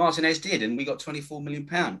go. Martinez did, and we got £24 million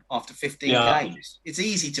after 15 games. It's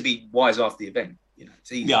easy to be wise after the event.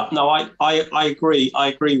 It's easy. Yeah, no, I agree. I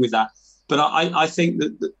agree with that. But I think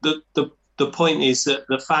that the point is that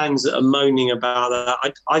the fans that are moaning about that,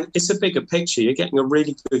 it's a bigger picture. You're getting a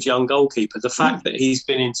really good young goalkeeper. The fact that he's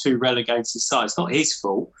been in 2 relegated sides, not his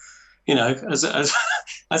fault. As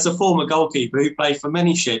a former goalkeeper who played for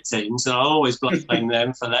many shit teams, and I'll always blame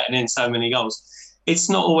them for letting in so many goals, it's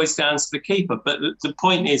not always down to the keeper. But the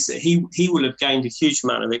point is that he will have gained a huge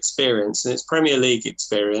amount of experience, and it's Premier League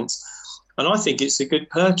experience. And I think it's a good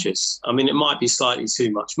purchase. I mean, it might be slightly too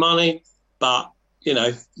much money, but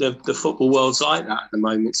the football world's like that at the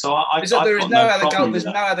moment. So there is no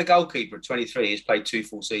other goalkeeper at 23 who's played 2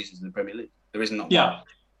 full seasons in the Premier League. There isn't. Yeah.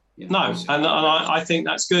 No, and I think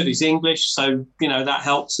that's good. He's English, so that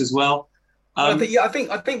helps as well. I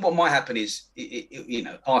think what might happen is,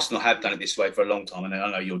 Arsenal have done it this way for a long time, and I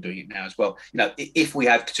know you're doing it now as well. If we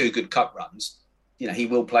have 2 good cup runs, he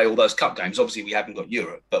will play all those cup games. Obviously, we haven't got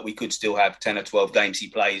Europe, but we could still have 10 or 12 games he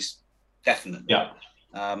plays, definitely. Yeah.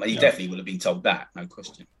 And he definitely would have been told that, no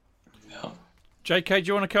question. Yeah. JK, do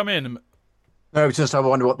you want to come in? No, it's just I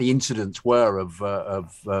wonder what the incidents were of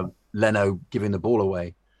Leno giving the ball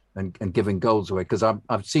away and giving goals away, because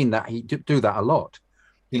I've seen that he do that a lot.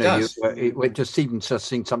 It just even just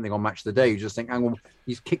seeing something on Match of the Day, you just think, hang on,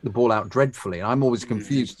 he's kicked the ball out dreadfully. And I'm always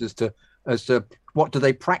confused as to what do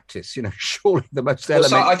they practice? Surely the most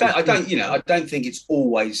elementary. I don't think it's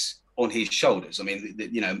always on his shoulders. I mean,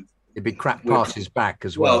 it'd be crap past his back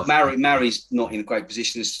as well. Well, Mary's not in a great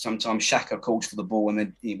position. Sometimes Xhaka calls for the ball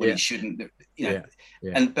when he shouldn't.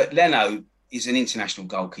 But Leno is an international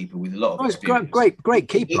goalkeeper with a lot of experience. Great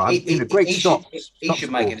keeper. He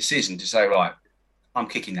should make a decision to say, right, I'm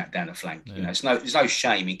kicking that down the flank. Yeah. There's no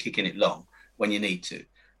shame in kicking it long when you need to.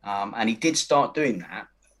 And he did start doing that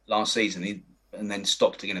last season, and then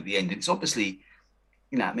stopped again at the end. It's obviously,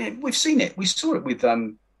 we've seen it. We saw it with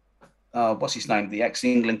what's his name, the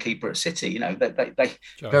ex-England keeper at City.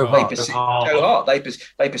 Joe Hart.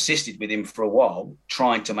 They persisted with him for a while,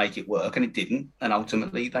 trying to make it work, and it didn't. And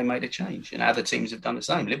ultimately, they made a change. And other teams have done the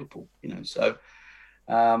same. Liverpool, So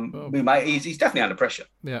he's definitely under pressure.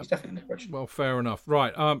 Yeah, he's definitely under pressure. Well, fair enough.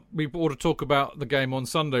 Right. We ought to talk about the game on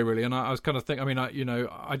Sunday, really. And I was kind of thinking. I mean,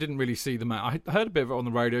 I didn't really see the match. I heard a bit of it on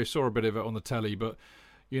the radio, saw a bit of it on the telly, but.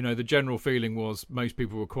 The general feeling was most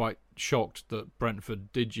people were quite shocked that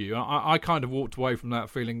Brentford did you. I kind of walked away from that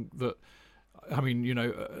feeling that,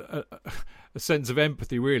 a sense of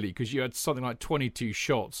empathy, really, because you had something like 22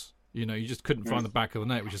 shots. You just couldn't find the back of the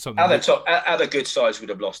net, which is something. Other good sides would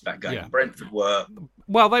have lost that game. Yeah. Brentford were.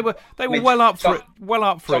 Well, they were well up for it.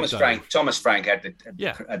 Thomas Frank had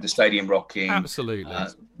the stadium rocking. Absolutely.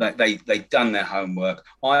 They'd done their homework.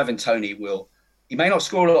 Ivan Toney will. He may not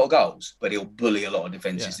score a lot of goals, but he'll bully a lot of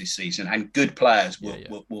defences this season. And good players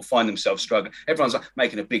will find themselves struggling. Everyone's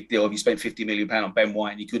making a big deal. If you spent £50 million on Ben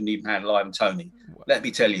White and you couldn't even handle Ivan Toney, let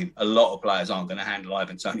me tell you, a lot of players aren't going to handle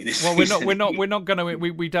Ivan Toney this season. We're not going to.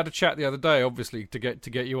 We'd had a chat the other day, obviously, to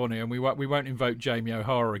get you on here, and we won't invoke Jamie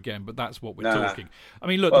O'Hara again. But that's what we're talking. I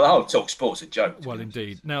mean, look. Well, the whole talk sport's a joke. Well,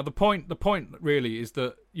 indeed. Now, the point really is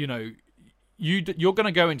that you're going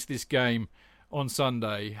to go into this game on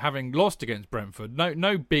Sunday, having lost against Brentford.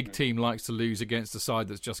 No big team likes to lose against a side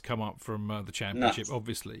that's just come up from the Championship,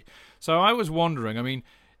 obviously. So I was wondering, I mean,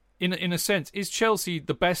 in a sense, is Chelsea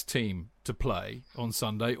the best team to play on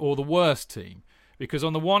Sunday or the worst team? Because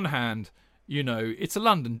on the one hand, it's a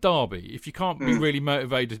London derby. If you can't be really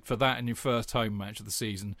motivated for that in your first home match of the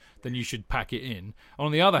season, then you should pack it in.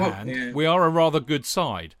 On the other hand, we are a rather good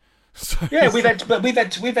side. So, we've had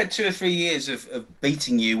 2 or 3 years of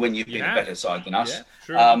beating you when you've been a better side than us.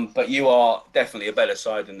 Yeah, but you are definitely a better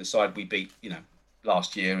side than the side we beat,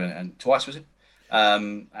 last year and twice, was it?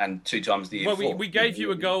 and 2 times the year Well, before. we gave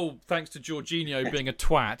you a goal thanks to Jorginho being a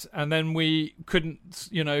twat, and then we couldn't,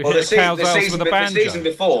 hit a cow's ass with a banjo. The season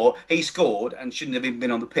before, he scored and shouldn't have even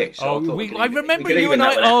been on the pitch. So I remember you and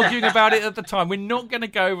I arguing about it at the time. We're not going to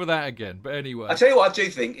go over that again. But anyway. I'll tell you what I do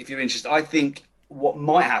think, if you're interested. I think what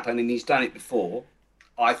might happen, and he's done it before,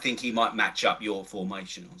 I think he might match up your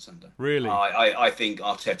formation on Sunday. Really? I think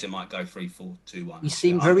Arteta might go 3-4-2-1. He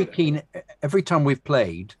seemed very keen. Every time we've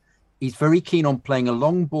played, he's very keen on playing a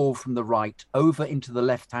long ball from the right over into the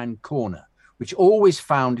left-hand corner, which always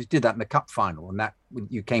found he did that in the cup final, and that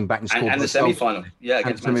you came back and scored. And the semi-final,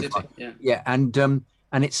 against Man City. Yeah, and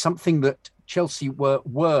it's something that Chelsea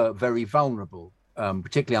were very vulnerable,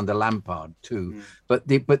 particularly under Lampard too. But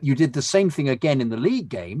you did the same thing again in the league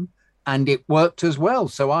game, and it worked as well.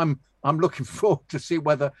 So I'm looking forward to see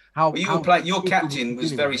how your captain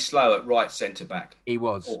was very slow at right centre back. He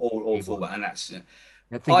was, or forward, and that's.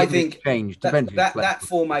 I think changed that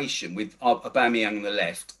formation with Aubameyang on the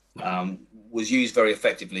left was used very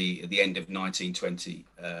effectively at the end of 1920.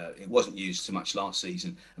 It wasn't used so much last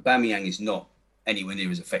season. Aubameyang is not anywhere near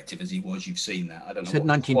as effective as he was. You've seen that. I don't know. You said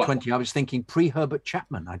 1920. I was thinking pre-Herbert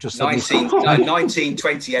Chapman. I just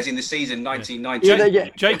 1920, as in the season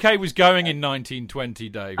 1990. JK was going in 1920,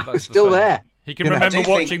 Dave. That's still there. He can remember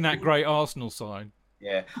watching that great Arsenal side.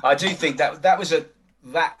 Yeah, I do think that was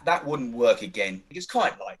that wouldn't work again. It's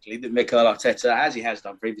quite likely that Mikel Arteta, as he has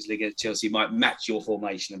done previously against Chelsea, might match your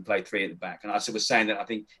formation and play 3 at the back. And I was saying that I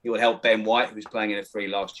think it would help Ben White, who was playing in a 3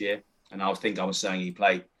 last year. And I was saying he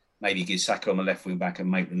played maybe give Saka on the left wing back and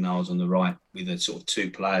Maitland-Niles on the right with a sort of 2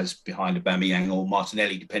 players behind Aubameyang or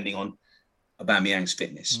Martinelli, depending on Aubameyang's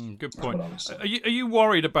fitness. Good point. Are you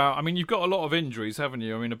worried about? I mean, you've got a lot of injuries, haven't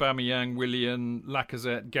you? I mean, Aubameyang, Willian,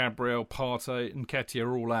 Lacazette, Gabriel, Partey, and Nketiah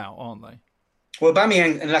are all out, aren't they? Well,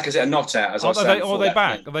 Aubameyang and Lacazette are not out. As I was saying, are they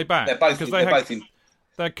back? Are they back? They're both in.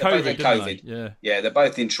 They're COVID. Yeah, they're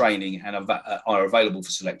both in training and are available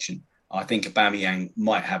for selection. I think Aubameyang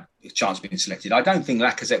might have a chance of being selected. I don't think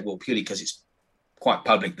Lacazette will, purely because it's quite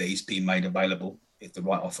public that he's been made available if the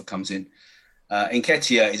right offer comes in.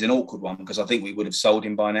 Nketiah is an awkward one because I think we would have sold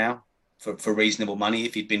him by now for reasonable money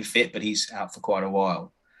if he'd been fit, but he's out for quite a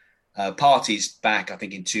while. Partey's back, I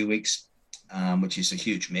think, in 2 weeks, which is a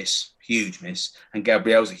huge miss. And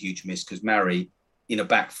Gabriel's a huge miss because Mari in a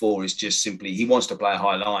back 4 is just simply, he wants to play a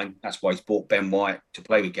high line. That's why he's bought Ben White to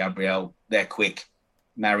play with Gabriel. They're quick.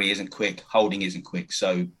 Mari isn't quick. Holding isn't quick.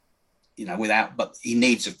 So, but he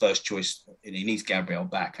needs a first choice. He needs Gabriel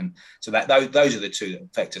back. And so those are the 2 that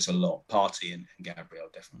affect us a lot, Partey and Gabriel,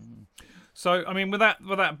 definitely. So, I mean, with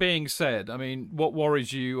that being said, I mean, what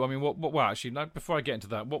worries you? I mean, well, actually, no, before I get into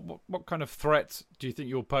that, what kind of threat do you think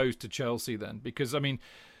you'll pose to Chelsea then? Because, I mean,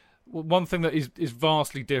 one thing that is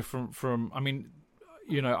vastly different from, I mean,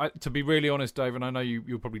 to be really honest, Dave, and I know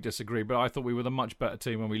you'll probably disagree, but I thought we were the much better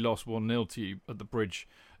team when we lost 1-0 to you at the Bridge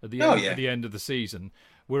at the end of the season.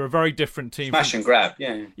 We're a very different team. Smash and grab,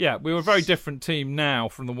 yeah. Yeah, we were a very different team now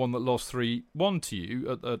from the one that lost 3-1 to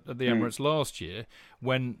you at the Emirates last year,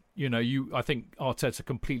 when, I think Arteta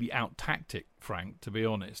completely out-tactic Frank, to be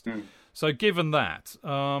honest. So given that,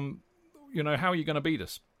 how are you going to beat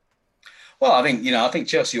us? Well, I think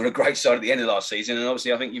Chelsea were a great side at the end of last season, and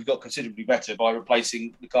obviously I think you've got considerably better by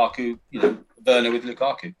replacing Lukaku, Werner with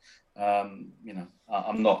Lukaku.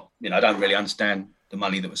 I'm not, I don't really understand the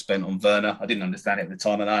money that was spent on Werner. I didn't understand it at the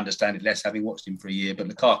time, and I understand it less having watched him for a year. But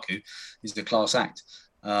Lukaku is the class act,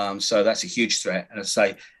 so that's a huge threat. And I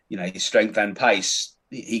say, his strength and pace,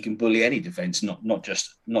 he can bully any defence, not just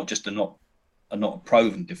a not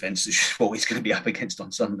proven defence, which is what he's going to be up against on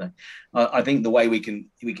Sunday. I think the way we can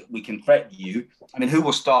threaten you. I mean, who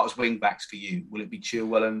will start as wing backs for you? Will it be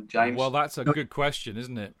Chilwell and James? Well, that's a good question,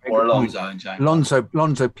 isn't it? Or Alonso and James?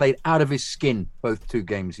 Alonso played out of his skin both 2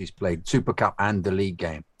 games he's played, Super Cup and the league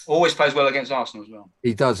game. Always plays well against Arsenal as well.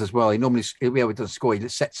 He does as well. He normally, he doesn't score. He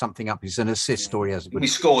sets something up. He's an assist or he has. He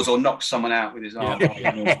scores or knocks someone out with his arm.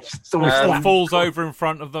 Or falls over in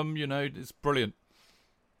front of them. It's brilliant.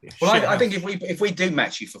 Well, I think if we do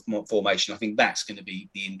match you for formation, I think that's going to be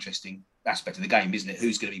the interesting aspect of the game, isn't it?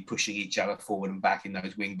 Who's going to be pushing each other forward and back in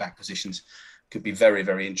those wing back positions? Could be very,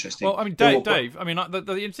 very interesting. Well, I mean, Dave. I mean, the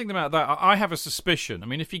interesting thing about that, I have a suspicion. I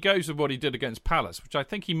mean, if he goes with what he did against Palace, which I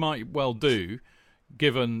think he might well do,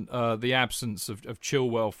 given the absence of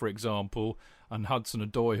Chilwell, for example, and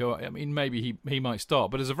Hudson-Odoi, who, I mean, maybe he might start.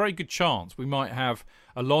 But there's a very good chance we might have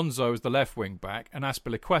Alonso as the left wing back and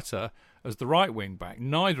Azpilicueta as the right wing back,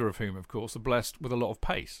 neither of whom, of course, are blessed with a lot of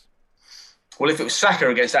pace. Well, if it was Saka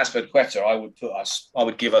against Azpilicueta, I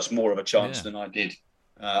would give us more of a chance than I did.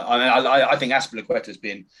 I think Azpilicueta's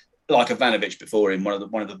been like Ivanovic before him, one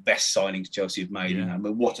of the best signings Chelsea have made. Yeah. You know, I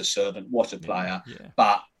mean, what a servant, what a player. Yeah.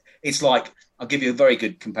 But it's like, I'll give you a very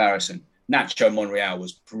good comparison. Nacho Monreal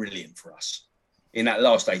was brilliant for us in that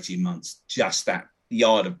last 18 months. Just that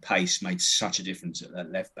yard of pace made such a difference at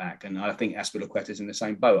that left back. And I think Azpilicueta's in the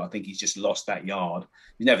same boat. I think he's just lost that yard.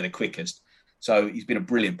 He's never the quickest. So he's been a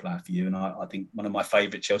brilliant player for you. And I think one of my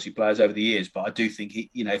favourite Chelsea players over the years. But I do think,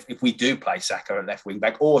 if we do play Saka at left wing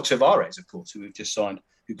back, or Tavares, of course, who we've just signed,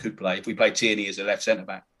 who could play. If we play Tierney as a left centre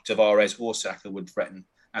back, Tavares or Saka would threaten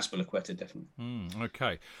Azpilicueta, definitely.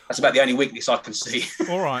 Okay. That's about the only weakness I can see.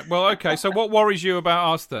 All right. Well, okay. So what worries you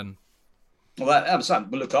about us then? Well,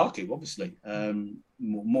 Lukaku, obviously,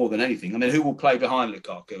 more than anything. I mean, who will play behind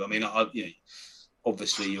Lukaku? I mean,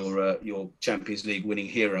 obviously your Champions League winning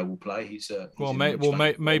hero will play. He's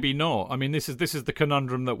maybe not. I mean, this is the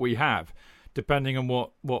conundrum that we have, depending on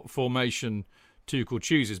what formation Tuchel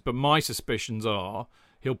chooses. But my suspicions are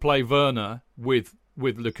he'll play Werner with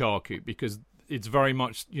Lukaku, because it's very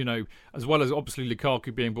much, as well as obviously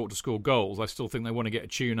Lukaku being brought to score goals, I still think they want to get a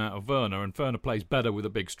tune out of Werner, and Werner plays better with a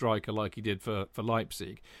big striker like he did for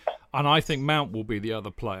Leipzig. And I think Mount will be the other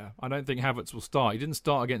player. I don't think Havertz will start. He didn't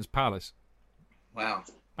start against Palace. Wow.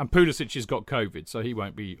 And Pulisic has got COVID, so he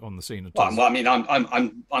won't be on the scene at all. Well, I mean,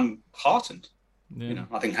 I'm heartened. Yeah.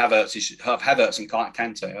 I think Havertz and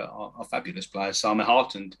Kante are fabulous players. So I'm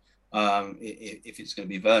heartened if it's going to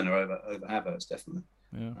be Werner over Havertz, definitely.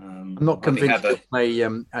 Yeah. I'm not convinced he'll play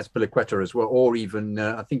Azpilicueta as well, or even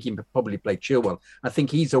I think he probably play Chilwell. I think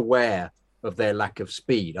he's aware of their lack of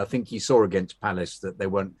speed. I think he saw against Palace that they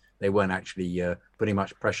weren't actually putting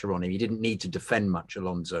much pressure on him. He didn't need to defend much,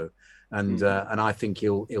 Alonso, and I think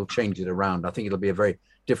he'll change it around. I think it'll be a very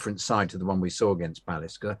different side to the one we saw against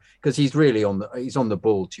Palace, because he's really on the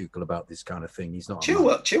ball, Tuchel, about this kind of thing. He's not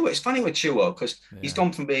Chilwell. It's funny with Chilwell, because he's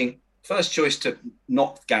gone from being first choice to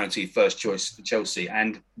not guaranteed first choice for Chelsea,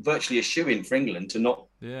 and virtually a shoe-in for England to not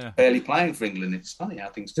barely playing for England. It's funny how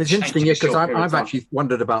things. It's interesting, because I've actually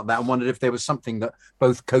wondered about that and wondered if there was something that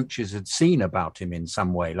both coaches had seen about him in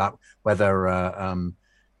some way, like whether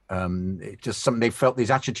just something they felt his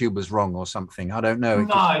attitude was wrong or something. I don't know.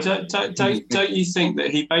 Don't you think that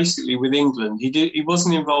he basically, with England, he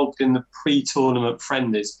wasn't involved in the pre-tournament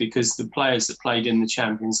friendlies because the players that played in the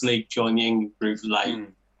Champions League joined the England group late.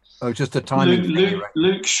 Oh, just a timing thing.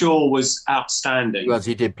 Luke Shaw was outstanding. Well,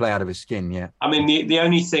 he did play out of his skin, yeah. I mean, the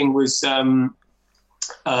only thing was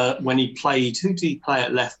when he played, who did he play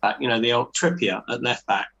at left back? The old Trippier at left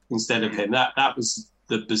back instead of him. That was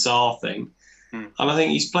the bizarre thing. And I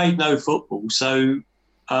think he's played no football. So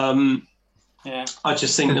I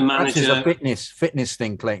just think the manager... That's a fitness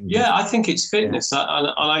thing, Clayton. Yeah, I think it's fitness.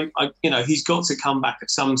 Yeah. He's got to come back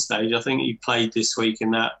at some stage. I think he played this week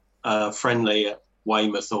in that friendly at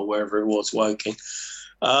Weymouth or wherever it was, Woking.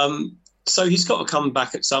 So he's got to come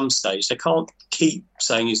back at some stage. They can't keep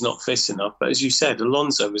saying he's not fit enough. But as you said,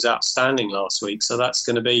 Alonso was outstanding last week. So that's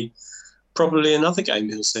going to be probably another game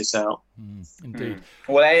he'll sit out. Indeed.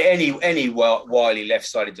 Well, any wily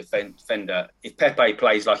left-sided defender, if Pepe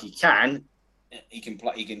plays like he can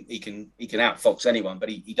play. He can outfox anyone, but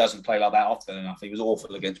he doesn't play like that often enough. He was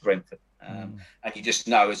awful against Brentford, and you just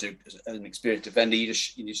know as an experienced defender, you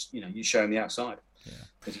show him the outside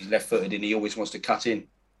because he's left-footed and he always wants to cut in.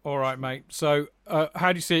 All right, mate. So,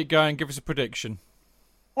 how do you see it going? Give us a prediction.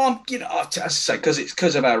 As I say,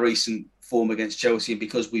 because of our recent form against Chelsea, and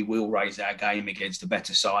because we will raise our game against a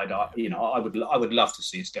better side, I would love to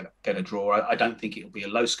see us get a draw. I don't think it'll be a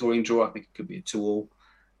low-scoring draw. I think it could be a 2-2.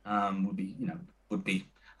 I'd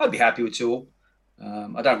be happy with 2-2.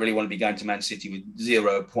 I don't really want to be going to Man City with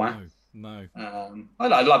 0 points. No.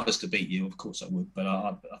 I'd love us to beat you, of course I would, but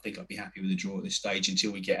I think I'd be happy with a draw at this stage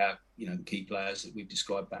until we get our, the key players that we've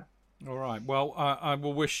described back. All right. Well, I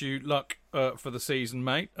will wish you luck for the season,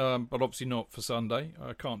 mate. But obviously not for Sunday.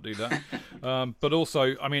 I can't do that. But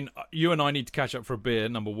also, I mean, you and I need to catch up for a beer,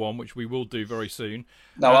 number one, which we will do very soon.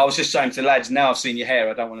 No, I was just saying to lads, now I've seen your hair,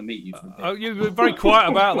 I don't want to meet you for a beer. Oh, you were very quiet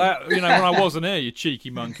about that, when I wasn't here, you cheeky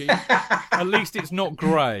monkey. At least it's not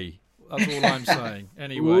grey. That's all I'm saying.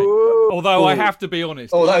 Anyway, although I have to be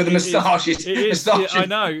honest. Although the moustache is... I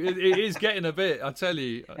know, it is getting a bit, I tell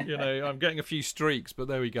you. I'm getting a few streaks, but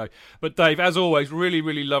there we go. But Dave, as always, really,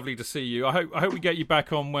 really lovely to see you. I hope we get you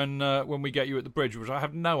back on when we get you at the bridge, which I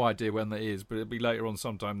have no idea when that is, but it'll be later on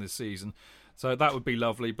sometime this season. So that would be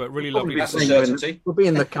lovely, but really lovely to see you. We'll be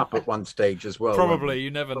in the cup at one stage as well. Probably,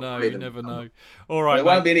 you never know. You never know. All right, it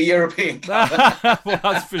won't be in a European cup. Well,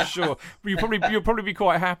 that's for sure. You'll probably be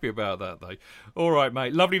quite happy about that, though. All right,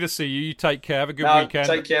 mate. Lovely to see you. You take care. Have a good weekend.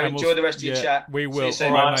 Take care. Enjoy the rest of your chat. We will.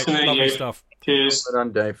 All right, mate. Lovely stuff. Cheers. Well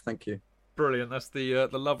done, Dave. Thank you. Brilliant. That's the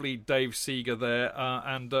lovely Dave Seeger there.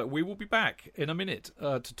 And we will be back in a minute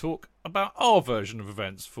to talk about our version of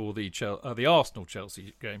events for the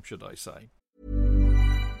Arsenal-Chelsea game, should I say.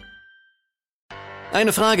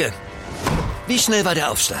 Eine Frage. Wie schnell war der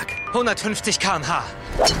Aufschlag? 150 km/h.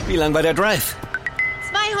 Wie lang war der Drive?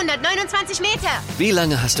 229 Meter. Wie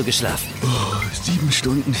lange hast du geschlafen? 7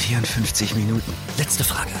 Stunden, 54 Minuten. Letzte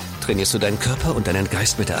Frage. Trainierst du deinen Körper und deinen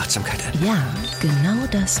Geist mit der Achtsamkeit? Ja, genau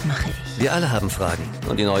das mache ich. Wir alle haben Fragen.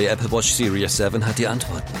 Und die neue Apple Watch Series 7 hat die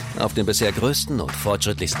Antworten. Auf dem bisher größten und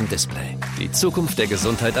fortschrittlichsten Display. Die Zukunft der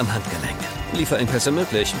Gesundheit am Handgelenk. Lieferengpässe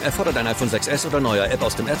möglich. Erfordert ein iPhone 6s oder neuer App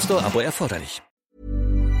aus dem App Store, Abo erforderlich.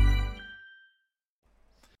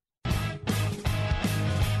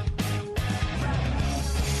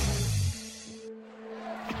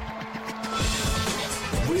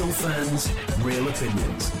 Real fans, real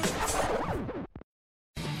opinions.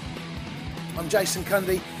 I'm Jason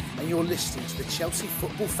Cundy, and you're listening to the Chelsea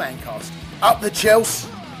Football Fancast. Up the Chelsea!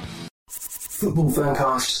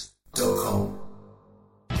 Footballfancast.com.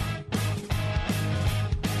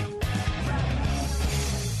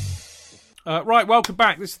 Right, welcome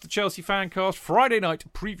back. This is the Chelsea Fancast Friday night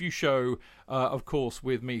preview show, of course,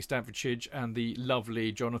 with me, Stanford Chidge, and the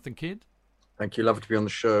lovely Jonathan Kidd. Thank you. Lovely to be on the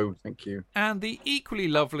show. Thank you. And the equally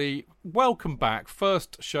lovely, welcome back,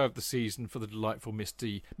 first show of the season for the delightful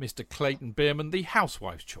Mr. Clayton Bierman, the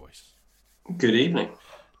housewife's choice. Good evening.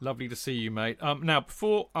 Lovely to see you, mate. Now,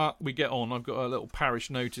 before we get on, I've got a little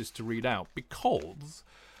parish notice to read out because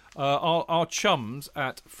our chums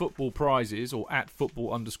at Football Prizes, or at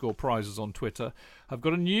football_prizes on Twitter, have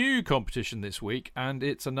got a new competition this week, and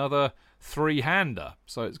it's another three-hander.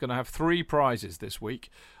 So it's going to have 3 prizes this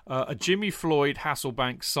week. A Jimmy Floyd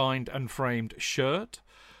Hasselbank signed and framed shirt,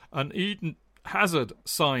 an Eden Hazard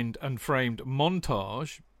signed and framed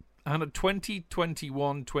montage, and a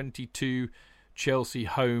 2021-22 Chelsea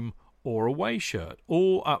home or away shirt,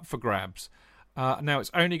 all up for grabs. Now,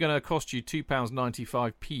 it's only going to cost you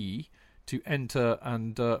 £2.95p to enter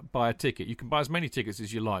and buy a ticket. You can buy as many tickets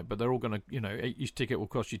as you like, but they're all going to, each ticket will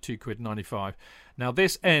cost you £2.95. Now,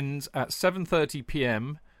 this ends at 7:30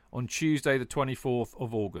 p.m. on Tuesday, the 24th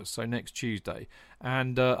of August, so next Tuesday.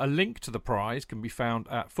 And a link to the prize can be found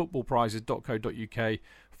at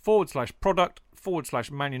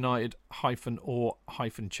footballprizes.co.uk/product/Man United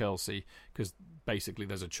 -or-Chelsea, because basically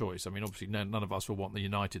there's a choice. I mean, obviously none of us will want the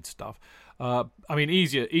United stuff.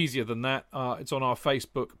 Easier than that. It's on our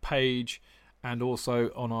Facebook page and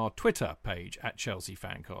also on our Twitter page at Chelsea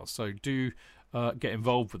Fancast. So do get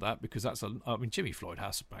involved with that, because that's Jimmy Floyd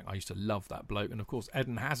Hasselbank. I used to love that bloke, and of course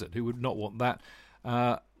Eden Hazard. Who would not want that?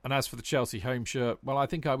 And as for the Chelsea home shirt, well, I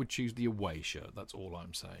think I would choose the away shirt. That's all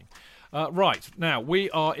I'm saying. Right, now, we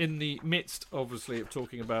are in the midst, obviously, of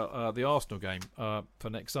talking about the Arsenal game for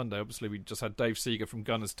next Sunday. Obviously, we just had Dave Seeger from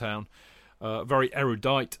Gunnerstown, very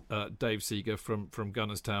erudite Dave Seeger from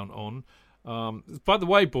Gunnerstown on. By the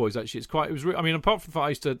way, boys, actually, apart from the fact I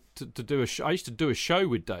used to do a show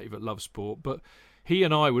with Dave at Love Sport, but he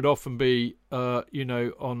and I would often be,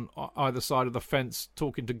 on either side of the fence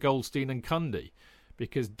talking to Goldstein and Cundy,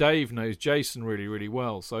 because Dave knows Jason really, really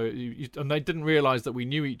well. So, and they didn't realise that we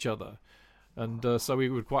knew each other, and so we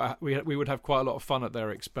would have quite a lot of fun at their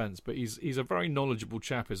expense. But he's a very knowledgeable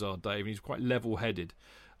chap, is our Dave, and he's quite level-headed.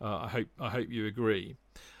 I hope you agree.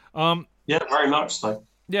 Yeah, very much so.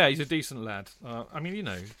 Yeah, he's a decent lad.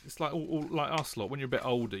 It's like all like us lot. When you're a bit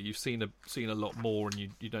older, you've seen a lot more, and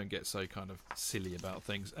you don't get so kind of silly about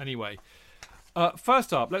things. Anyway.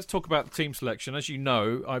 First up, let's talk about the team selection. As you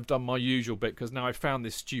know, I've done my usual bit, because now I've found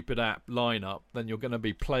this stupid app lineup. Then you're going to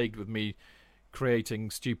be plagued with me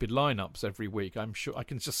creating stupid lineups every week. I'm sure I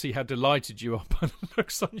can just see how delighted you are by the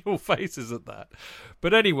looks on your faces at that.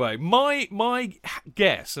 But anyway, my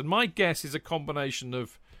guess is a combination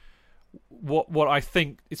of what I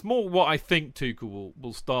think. It's more what I think Tuchel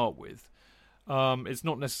will start with. It's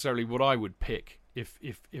not necessarily what I would pick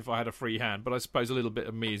if I had a free hand, but I suppose a little bit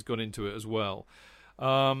of me has gone into it as well.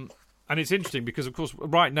 And it's interesting because, of course,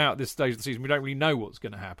 right now at this stage of the season, we don't really know what's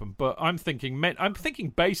going to happen. But I'm thinking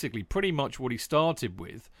basically pretty much what he started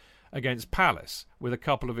with against Palace, with a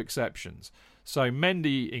couple of exceptions. So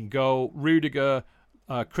Mendy in goal, Rudiger,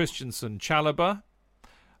 Christensen, Chalobah,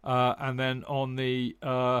 and then on the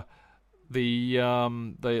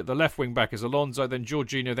left wing back is Alonso, then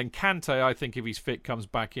Jorginho, then Kante. I think if he's fit comes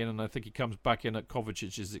back in, and I think he comes back in at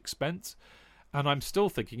Kovacic's expense. And I'm still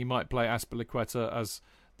thinking he might play Azpilicueta as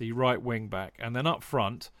the right wing back, and then up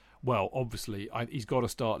front, well, obviously he's got to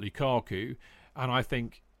start Lukaku, and I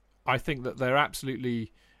think that they're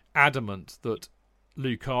absolutely adamant that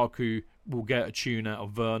Lukaku will get a tune out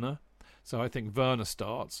of Werner. So I think Werner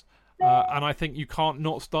starts. and I think you can't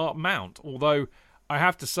not start Mount. Although I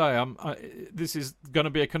have to say, this is going to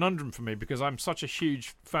be a conundrum for me because I'm such a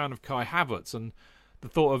huge fan of Kai Havertz, and the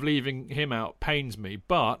thought of leaving him out pains me.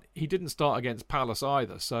 But he didn't start against Palace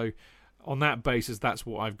either, so on that basis, that's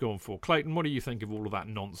what I've gone for. Clayton, what do you think of all of that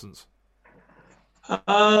nonsense?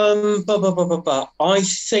 I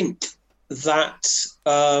think that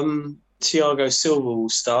Thiago Silva will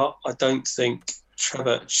start. I don't think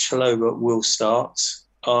Trevor Chalobah will start.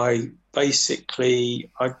 I'm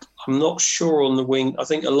not sure on the wing. I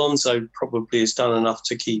think Alonso probably has done enough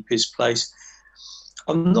to keep his place.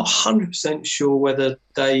 I'm not 100% sure whether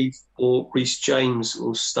Dave or Reece James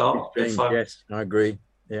will start. Yes, I agree.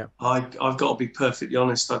 Yeah, I've got to be perfectly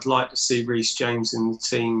honest. I'd like to see Reece James in the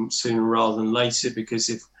team sooner rather than later, because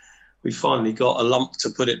if we finally got a lump to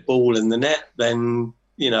put it ball in the net, then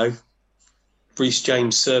Reece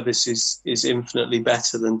James' service is infinitely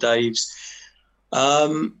better than Dave's.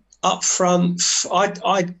 Up front,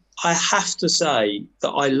 I have to say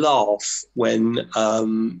that I laugh when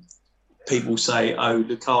people say, "Oh,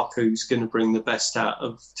 Lukaku's going to bring the best out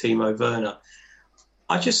of Timo Werner."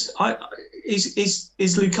 Is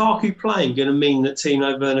Lukaku playing going to mean that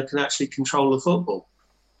Timo Werner can actually control the football?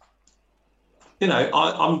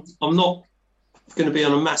 I'm not going to be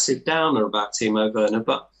on a massive downer about Timo Werner,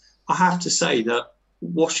 but I have to say that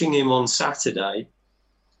watching him on Saturday,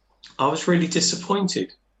 I was really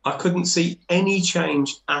disappointed. I couldn't see any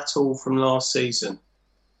change at all from last season.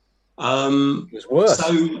 It was worse.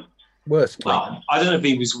 Worse. Well, I don't know if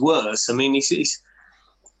he was worse. I mean, he's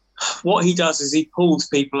what he does is he pulls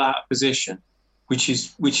people out of position, which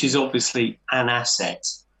is obviously an asset,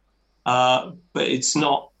 but it's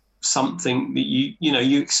not something that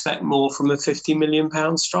you expect more from a £50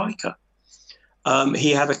 million striker.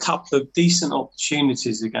 He had a couple of decent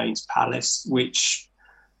opportunities against Palace, which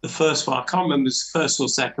the first one, I can't remember, it was the first or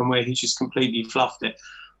second, where he just completely fluffed it.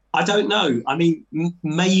 I don't know. I mean,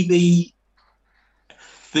 maybe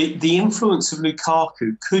the influence of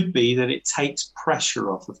Lukaku could be that it takes pressure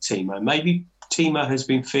off of Timo. Maybe Timo has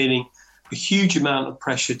been feeling a huge amount of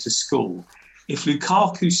pressure to score. If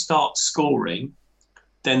Lukaku starts scoring,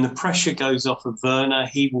 then the pressure goes off of Werner.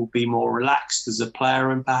 He will be more relaxed as a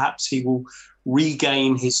player, and perhaps he will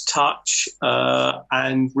regain his touch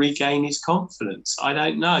and regain his confidence. I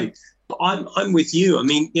don't know, but I'm with you. I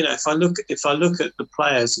mean, if I look at the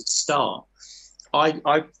players at start,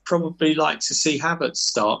 I probably like to see Havertz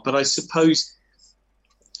start, but I suppose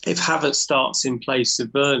if Havertz starts in place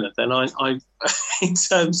of Werner, then I in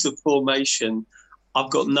terms of formation, I've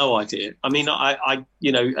got no idea. I mean,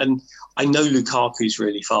 and I know Lukaku's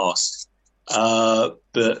really fast, but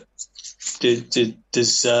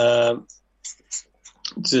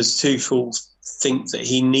does Tuchel think that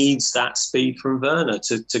he needs that speed from Werner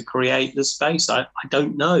to create the space? I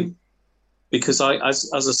don't know, because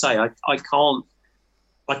as I say, I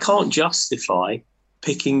can't justify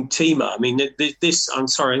picking Timo. I mean, I'm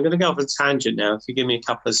sorry, I'm going to go off a tangent now. If you give me a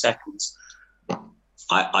couple of seconds,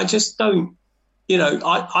 I just don't.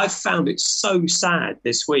 I found it so sad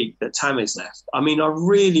this week that Tammy's left. I mean, I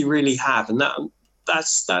really, really have, and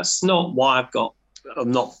that's not why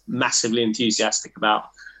I'm not massively enthusiastic about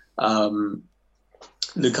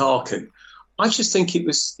Lukaku. I just think it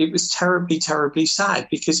was terribly, terribly sad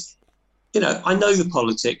because, I know the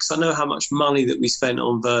politics. I know how much money that we spent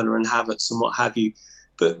on Werner and Havertz and what have you.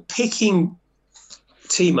 But picking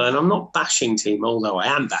Timo, and I'm not bashing Timo, although I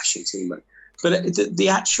am bashing Timo, but the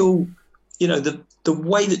actual, the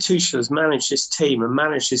way that Tuchel has managed his team and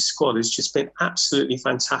managed his squad has just been absolutely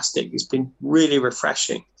fantastic. It's been really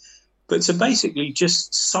refreshing. But to basically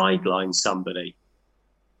just sideline somebody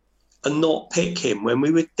and not pick him when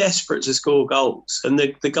we were desperate to score goals, and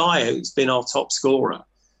the guy who's been our top scorer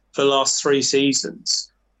for the last 3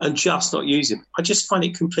 seasons, and just not use him, I just find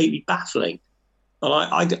it completely baffling. And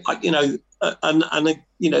I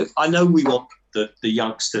know we want the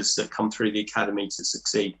youngsters that come through the academy to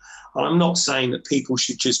succeed. And I'm not saying that people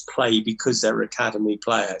should just play because they're academy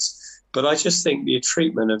players, but I just think the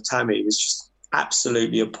treatment of Tammy was just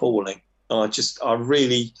absolutely appalling. And I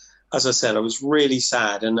really, as I said, I was really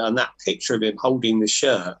sad. And that picture of him holding the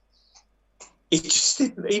shirt,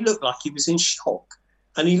 he looked like he was in shock,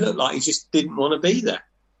 and he looked like he just didn't want to be there.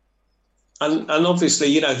 And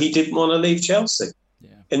obviously, he didn't want to leave Chelsea.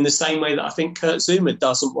 Yeah. In the same way that I think Kurt Zouma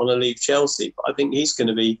doesn't want to leave Chelsea, but I think he's going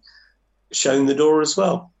to be shown the door as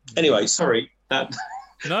well. Anyway, sorry. That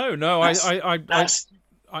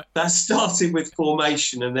started with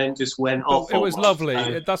formation and then just went off. It was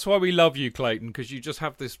lovely. That's why we love you, Clayton, because you just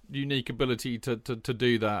have this unique ability to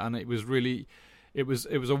do that, and it was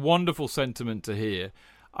a wonderful sentiment to hear.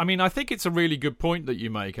 I mean, I think it's a really good point that you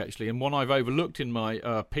make, actually, and one I've overlooked in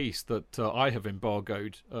my piece that I have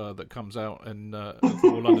embargoed that comes out in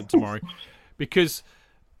Football London tomorrow, because,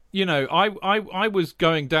 you know, I was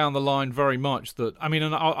going down the line very much that, I mean,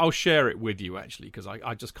 and I'll share it with you, actually, because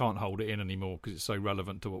I just can't hold it in anymore because it's so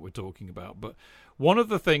relevant to what we're talking about. But one of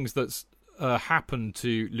the things that's happened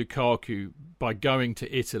to Lukaku by going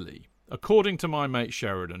to Italy, according to my mate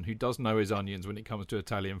Sheridan, who does know his onions when it comes to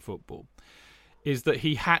Italian football, is that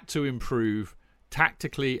he had to improve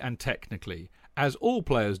tactically and technically, as all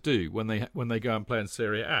players do when they go and play in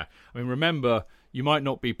Serie A. I mean, remember, you might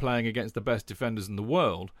not be playing against the best defenders in the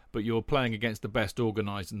world, but you're playing against the best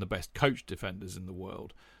organised and the best coached defenders in the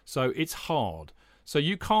world. So it's hard. So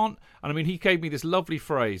you can't... And I mean, he gave me this lovely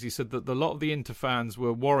phrase. He said that a lot of the Inter fans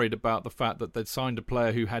were worried about the fact that they'd signed a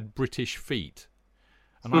player who had British feet.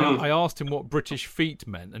 And I asked him what British feet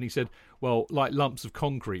meant, and he said, well, like lumps of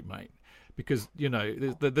concrete, mate. Because, you know,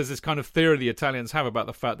 there's this kind of theory the Italians have about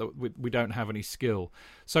the fact that we don't have any skill.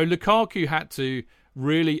 So Lukaku had to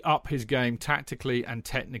really up his game tactically and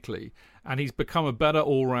technically, and he's become a better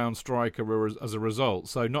all-round striker as a result.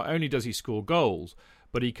 So not only does he score goals,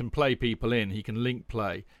 but he can play people in, he can link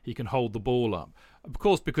play, he can hold the ball up. Of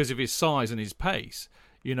course, because of his size and his pace,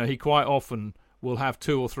 you know, he quite often will have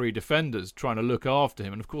 2 or 3 defenders trying to look after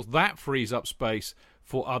him, and of course that frees up space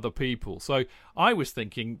for other people. So I was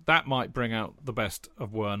thinking that might bring out the best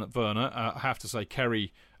of Werner. I have to say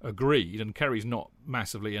Kerry agreed, and Kerry's not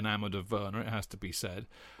massively enamoured of Werner, it has to be said.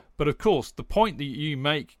 But of course, the point that you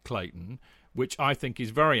make, Clayton, which I think is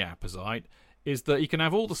very apposite, is that he can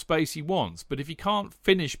have all the space he wants, but if he can't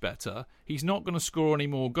finish better, he's not going to score any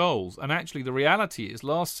more goals. And actually the reality is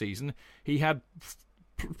last season he had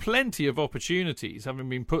plenty of opportunities, having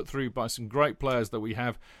been put through by some great players that we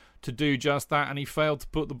have, to do just that, and he failed to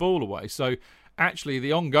put the ball away. So actually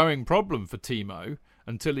the ongoing problem for Timo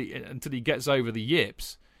until he gets over the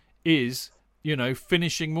yips is, you know,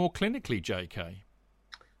 finishing more clinically, JK.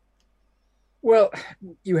 Well,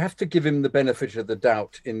 you have to give him the benefit of the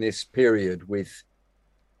doubt in this period with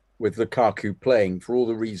Lukaku playing for all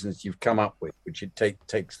the reasons you've come up with, which it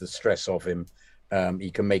takes the stress off him.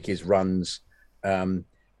 He can make his runs.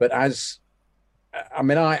 But I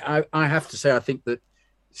have to say, I think that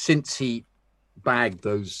since he bagged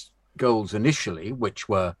those goals initially, which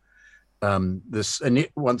were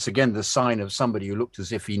once again the sign of somebody who looked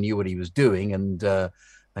as if he knew what he was doing,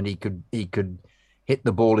 and he could hit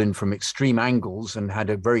the ball in from extreme angles and had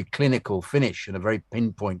a very clinical finish and a very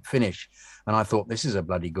pinpoint finish. And I thought, this is a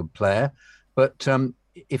bloody good player. But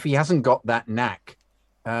if he hasn't got that knack,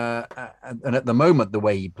 and at the moment the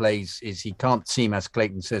way he plays is he can't seem, as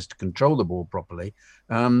Clayton says, to control the ball properly,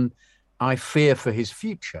 I fear for his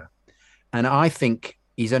future. And I think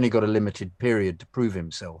he's only got a limited period to prove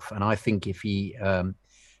himself. And I think if he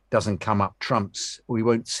doesn't come up trumps, we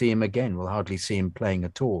won't see him again. We'll hardly see him playing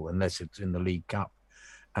at all unless it's in the League Cup,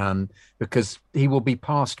 because he will be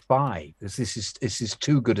passed by. This is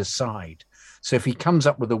too good a side. So if he comes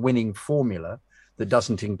up with a winning formula that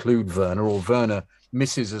doesn't include Werner, or Werner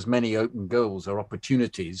misses as many open goals or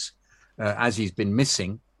opportunities as he's been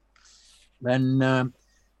missing, then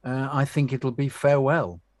I think it'll be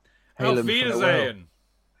farewell. Auf Wiedersehen.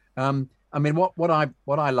 I mean, what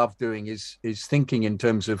I love doing is thinking in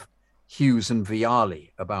terms of Hughes and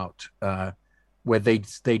Vialli about where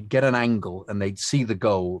they'd get an angle and they'd see the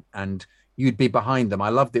goal and you'd be behind them. I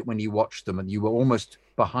loved it when you watched them and you were almost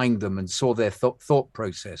behind them and saw their thought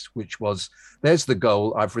process, which was, there's the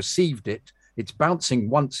goal, I've received it, it's bouncing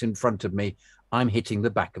once in front of me, I'm hitting the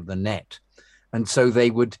back of the net. And so they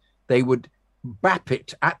would bap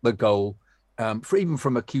it at the goal, even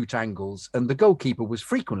from acute angles, and the goalkeeper was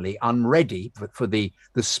frequently unready for the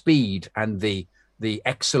speed and the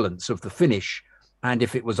excellence of the finish. And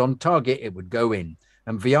if it was on target, it would go in.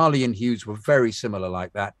 And Vialli and Hughes were very similar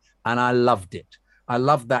like that, and I loved it. I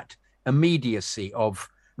loved that immediacy of,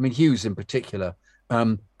 I mean, Hughes in particular,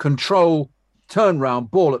 control, turn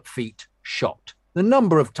round, ball at feet, shot. The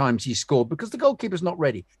number of times he scored, because the goalkeeper's not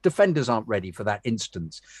ready. Defenders aren't ready for that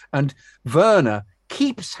instance. And Werner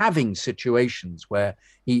keeps having situations where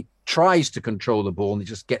he tries to control the ball and it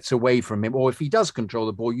just gets away from him. Or if he does control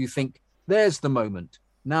the ball, you think, there's the moment.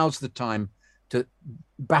 Now's the time to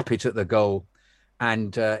bap it at the goal.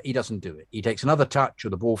 And he doesn't do it. He takes another touch, or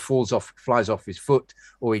the ball flies off his foot,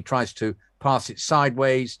 or he tries to pass it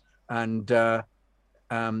sideways. And at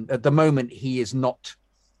the moment, he is not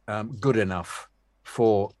good enough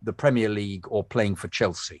for the Premier League or playing for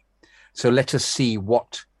Chelsea. So let us see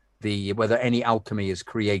whether any alchemy is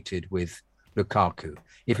created with Lukaku.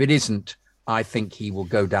 If it isn't, I think he will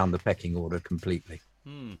go down the pecking order completely.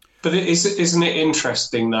 But isn't it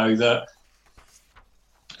interesting though that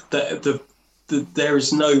there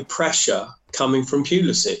is no pressure coming from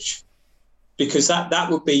Pulisic, because that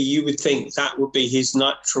would be, you would think that would be his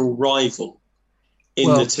natural rival in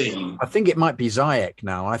the team. I think it might be Ziyech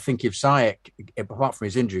now. I think if Ziyech, apart from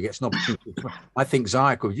his injury, gets an opportunity, I think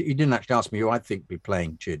Ziyech. You didn't actually ask me who I think be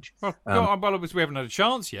playing, Chidge. Well, obviously we haven't had a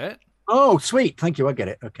chance yet. Oh, sweet. Thank you. I get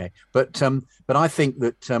it. Okay. But I think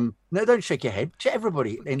that, no, don't shake your head. To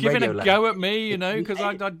everybody in Giving radio a land. go at me, because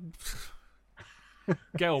I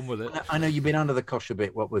get on with it. I know you've been under the cosh a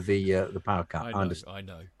bit, what with the power cut.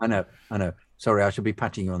 I know. Sorry, I should be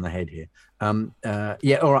patting you on the head here.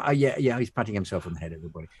 Yeah, all right. Yeah, he's patting himself on the head,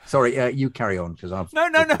 everybody. Sorry, you carry on, because I've... No,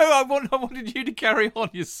 I wanted you to carry on,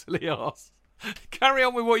 you silly ass. Carry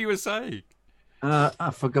on with what you were saying.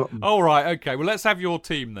 I've forgotten. All right, okay. Well, let's have your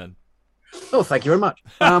team then. Oh, thank you very much.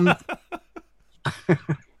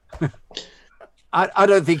 I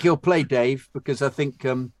don't think he'll play Dave, because I think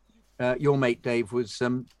your mate Dave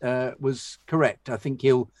was correct. I think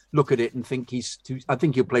he'll look at it and think I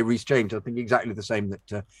think he'll play Reece James. I think exactly the same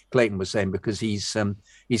that Clayton was saying, because he's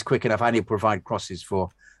quick enough and he'll provide crosses for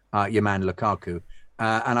your man Lukaku.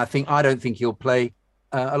 And I don't think he'll play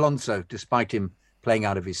Alonso, despite him playing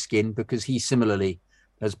out of his skin, because he similarly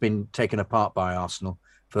has been taken apart by Arsenal.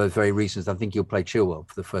 For those very reasons, I think he'll play Chilwell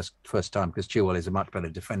for the first time, because Chilwell is a much better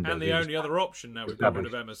defender. And the only other option now, we've got rid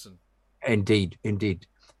of Emerson. Indeed.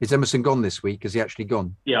 Is Emerson gone this week? Has he actually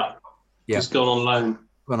gone? Yeah. He's gone on loan.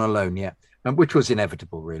 Gone on loan, yeah. Which was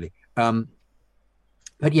inevitable, really.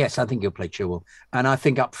 But yes, I think he'll play Chilwell. And I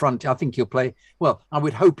think up front, I think he'll play... Well, I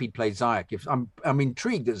would hope he'd play Ziyech. I'm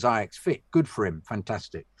intrigued that Ziyech's fit. Good for him.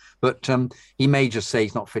 Fantastic. But he may just say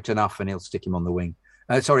he's not fit enough and he'll stick him on the wing.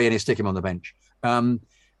 And he'll stick him on the bench.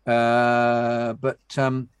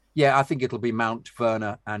 Yeah, I think it'll be Mount,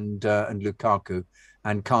 Werner, and Lukaku,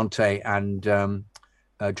 and Kante and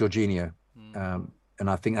Jorginho, and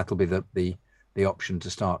I think that'll be the option to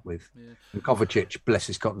start with. Yeah. And Kovacic, bless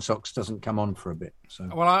his cotton socks, doesn't come on for a bit. So,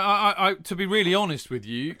 well, I to be really honest with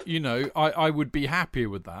you, I would be happier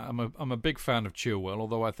with that. I'm a big fan of Chilwell,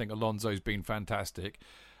 although I think Alonso's been fantastic.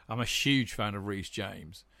 I'm a huge fan of Reece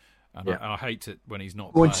James. And I hate it when he's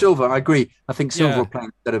not playing. And Silva, I agree. I think Silva will play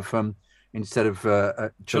instead of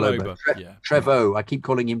Chalobah. Trevo. I keep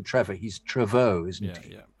calling him Trevor. He's Trevo, isn't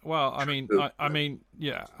he? Yeah. Well, I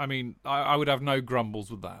would have no grumbles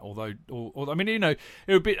with that. Although, it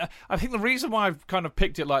would be. I think the reason why I've kind of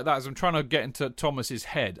picked it like that is I'm trying to get into Thomas's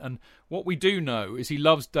head. And what we do know is he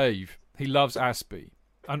loves Dave. He loves Aspie,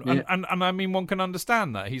 and I mean, one can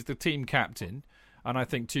understand that. He's the team captain. And I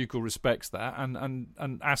think Tuchel respects that, and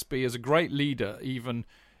Aspie is a great leader, even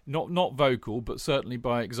not vocal, but certainly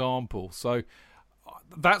by example. So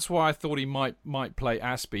that's why I thought he might play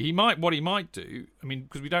Aspie. What he might do,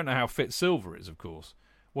 because we don't know how fit Silva is, of course.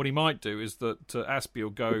 What he might do is that Aspie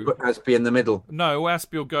will go. Put Aspie in the middle. No,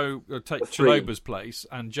 Aspie will go take Chalobah's place,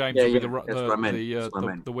 and James will be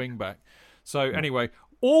the wing back. So anyway.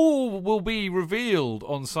 All will be revealed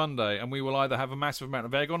on Sunday, and we will either have a massive amount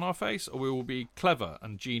of egg on our face, or we will be clever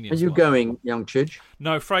and genius. Are you going, young Chidge?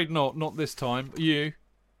 No, afraid not. Not this time. Are you?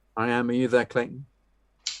 I am. Are you there, Clayton?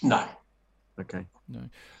 No. Okay. No.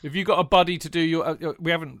 Have you got a buddy to do your...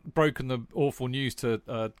 we haven't broken the awful news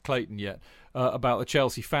to Clayton yet about the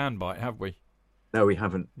Chelsea fan bite, have we? No, we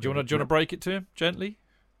haven't. Do you want to break it to him gently?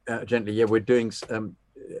 Gently, yeah. We're doing...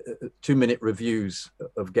 2-minute reviews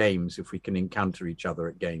of games if we can encounter each other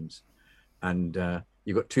at games, and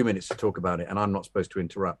you've got 2 minutes to talk about it, and I'm not supposed to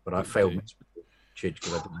interrupt, but I failed Chidge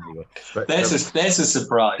because I didn't anyway. But there's a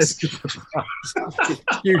surprise.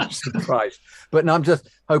 Huge surprise. But no, I'm just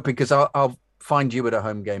hoping, because I'll find you at a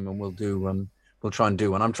home game and we'll try and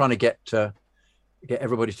do one. I'm trying to get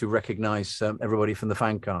everybody to recognise everybody from the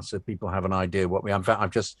FanCast, so people have an idea what we. In fact,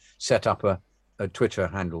 I've just set up a Twitter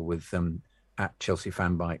handle with at Chelsea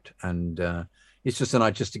Fanbite, and it's just a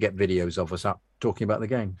night just to get videos of us up talking about the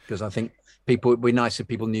game, because I think it would be nice if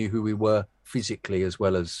people knew who we were physically as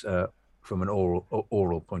well as from an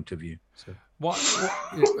oral point of view. So.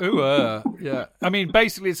 Yeah. I mean,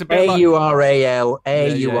 basically, it's a bit AURAL.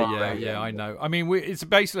 Yeah, I know. I mean, it's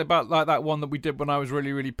basically about like that one that we did when I was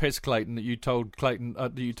really, really pissed, Clayton, that you told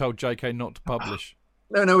JK not to publish.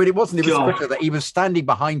 No, it wasn't. It was quicker that he was standing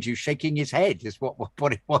behind you, shaking his head. Is what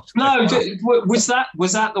it was. No, was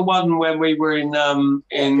that the one when we were in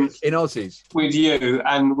Aussies with you,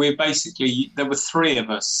 and we're basically there were three of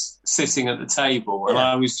us sitting at the table, and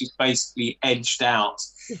I was just basically edged out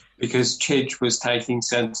because Chidge was taking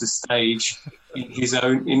centre stage in his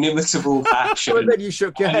own inimitable fashion. Well, then you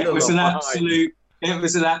shook your head. It was an absolute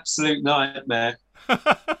nightmare.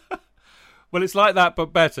 Well, it's like that,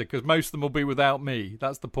 but better, because most of them will be without me.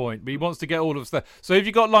 That's the point. But he wants to get all of us there. So have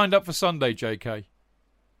you got lined up for Sunday, JK?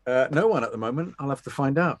 No one at the moment. I'll have to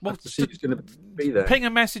find out. Well, have to see who's going to be there. Ping a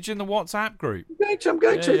message in the WhatsApp group. I'm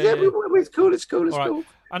going to. Yeah. It's cool. It's cool.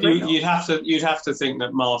 You'd have to think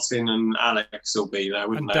that Martin and Alex will be there,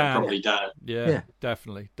 wouldn't they? Dan. Probably Dan. Yeah,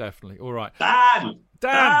 definitely. All right. Dan.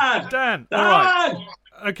 All right.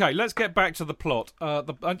 Okay, let's get back to the plot.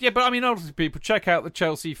 But I mean, obviously, people check out the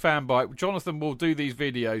Chelsea fan bite. Jonathan will do these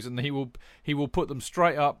videos, and he will put them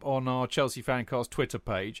straight up on our Chelsea Fancast Twitter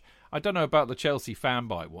page. I don't know about the Chelsea fan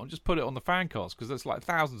bite one. Just put it on the Fancast because there's like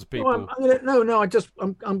thousands of people.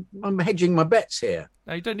 I'm hedging my bets here.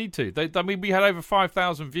 No, you don't need to. We had over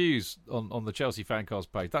 5,000 views on the Chelsea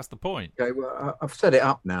Fancast page. That's the point. Okay, well, I've set it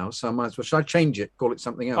up now, so I might as well. Should I change it? Call it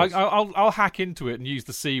something else? I'll hack into it and use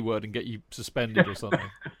the C word and get you suspended or something.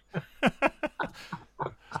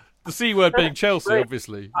 The C word being Chelsea,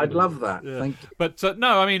 obviously. I'd love that. Yeah. Thank you. But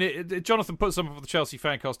no, I mean, Jonathan put some of the Chelsea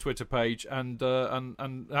Fancast Twitter page and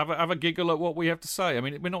have a giggle at what we have to say. I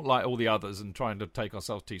mean, we're not like all the others and trying to take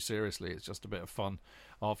ourselves too seriously. It's just a bit of fun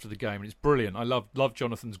after the game, and it's brilliant. I love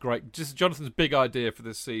Jonathan's big idea for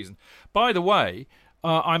this season. By the way,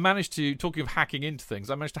 I managed to, talking of hacking into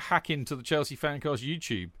things, I managed to hack into the Chelsea Fancast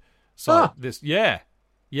YouTube site.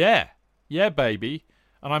 Yeah, baby.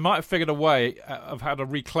 And I might have figured a way of how to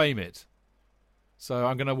reclaim it. So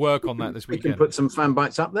I'm going to work on that this weekend. We can put some fan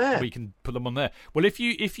bites up there. We can put them on there. Well, if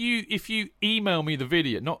you email me the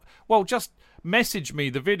video, just message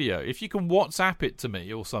me the video. If you can WhatsApp it to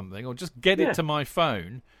me or something, or just get it to my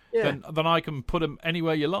phone, then I can put them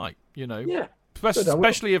anywhere you like. You know,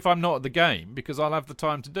 especially if I'm not at the game, because I'll have the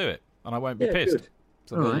time to do it and I won't be pissed. Good.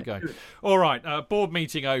 So there you go. Good. All right, board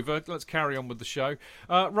meeting over. Let's carry on with the show.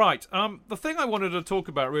 The thing I wanted to talk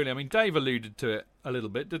about, really, I mean, Dave alluded to it a little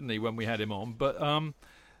bit, didn't he, when we had him on? But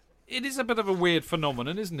it is a bit of a weird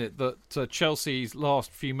phenomenon, isn't it, that Chelsea's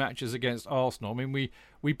last few matches against Arsenal, I mean,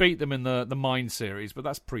 we beat them in the Mind series, but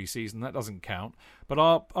that's pre-season, that doesn't count. But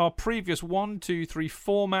our previous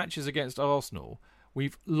 4 matches against Arsenal,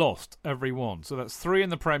 we've lost every one. So that's 3 in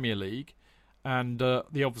the Premier League and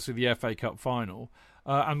obviously the FA Cup final.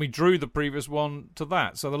 And we drew the previous one to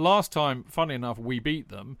that. So the last time, funny enough, we beat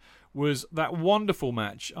them was that wonderful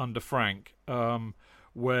match under Frank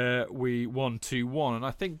where we won 2-1. And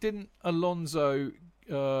I think, didn't Alonso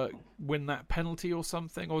win that penalty or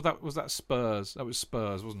something? Or was that Spurs? That was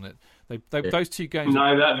Spurs, wasn't it? Those two games...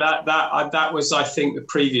 No, that was, I think, the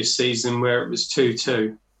previous season where it was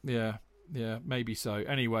 2-2. Yeah, maybe so.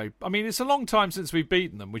 Anyway, I mean, it's a long time since we've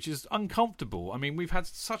beaten them, which is uncomfortable. I mean, we've had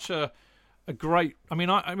such a great... I mean,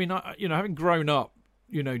 having grown up,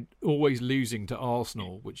 always losing to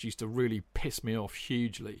Arsenal, which used to really piss me off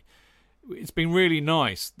hugely. It's been really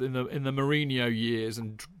nice in the Mourinho years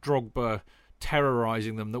and Drogba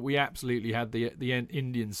terrorising them that we absolutely had the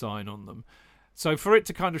Indian sign on them. So for it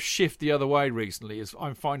to kind of shift the other way recently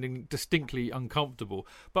I'm finding distinctly uncomfortable.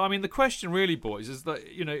 But I mean, the question really, boys, is that,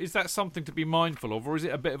 is that something to be mindful of, or is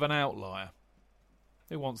it a bit of an outlier?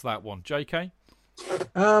 Who wants that one? JK?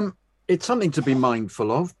 It's something to be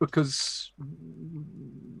mindful of because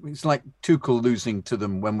it's like Tuchel losing to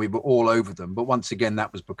them when we were all over them. But once again,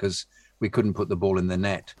 that was because we couldn't put the ball in the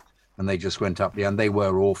net and they just went up there and they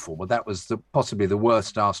were awful. But that was possibly the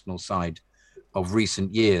worst Arsenal side of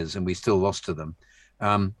recent years, and we still lost to them.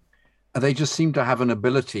 They just seem to have an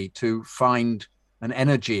ability to find an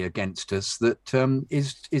energy against us that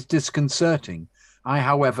is disconcerting. I,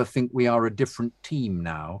 however, think we are a different team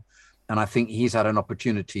now, and I think he's had an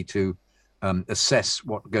opportunity to assess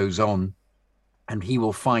what goes on, and he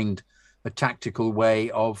will find a tactical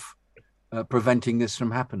way of preventing this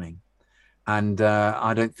from happening. And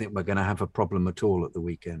I don't think we're going to have a problem at all at the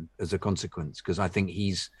weekend as a consequence, because I think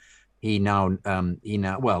he now,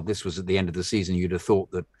 well, this was at the end of the season. You'd have thought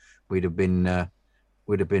that we'd have been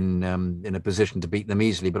in a position to beat them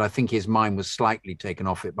easily. But I think his mind was slightly taken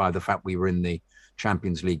off it by the fact we were in the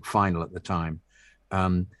Champions League final at the time.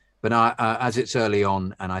 But as it's early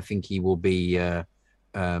on, and I think he will be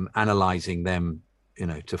analysing them,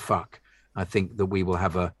 to fuck. I think that we will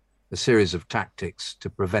have a series of tactics to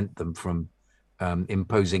prevent them from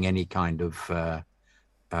imposing any kind of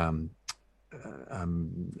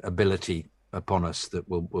ability upon us that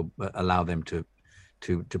will allow them to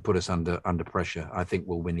put us under pressure. I think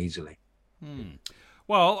we'll win easily.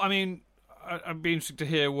 Well, I mean, I'd be interested to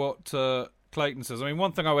hear what Clayton says. I mean,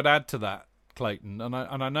 one thing I would add to that, Clayton, and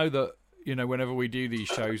I know that whenever we do these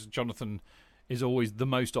shows, Jonathan is always the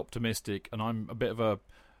most optimistic, and I'm a bit of a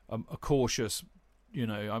cautious.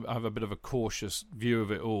 I have a bit of a cautious view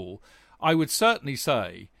of it all. I would certainly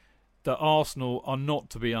say that Arsenal are not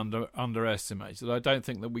to be underestimated. I don't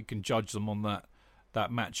think that we can judge them on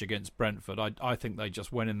that match against Brentford. I think they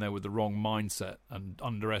just went in there with the wrong mindset and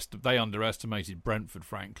they underestimated Brentford,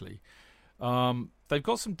 frankly. They've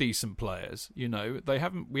got some decent players, we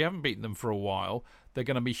haven't beaten them for a while. They're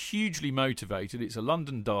going to be hugely motivated. It's a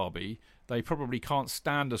London derby. They probably can't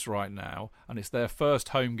stand us right now, and it's their first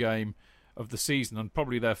home game of the season, and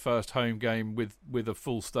probably their first home game with a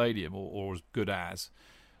full stadium or as good as.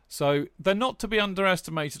 So they're not to be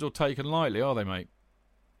underestimated or taken lightly, are they, mate?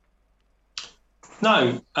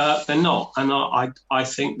 No, they're not. And I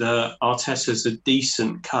think that Arteta's a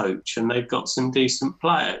decent coach, and they've got some decent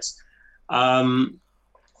players.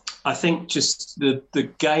 I think just the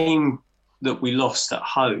game that we lost at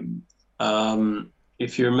home,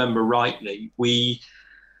 if you remember rightly, we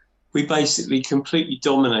basically completely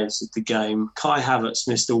dominated the game. Kai Havertz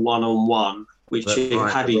missed a one-on-one, which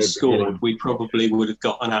had he scored, we probably would have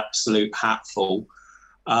got an absolute hatful.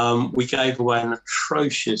 We gave away an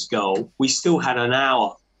atrocious goal. We still had an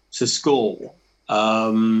hour to score.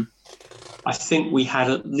 I think we had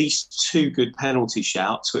at least 2 good penalty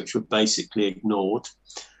shouts, which were basically ignored.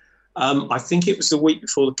 I think it was the week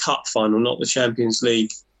before the Cup final, not the Champions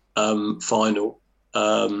League final,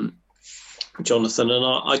 Jonathan.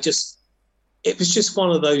 And it was just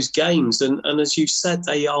one of those games. And as you said,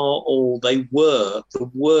 they were the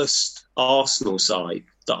worst Arsenal side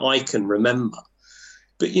that I can remember.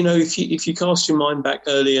 But, if you cast your mind back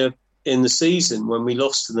earlier in the season when we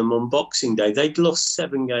lost to them on Boxing Day, they'd lost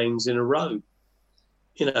 7 games in a row,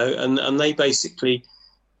 and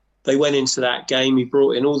they went into that game. He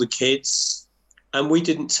brought in all the kids and we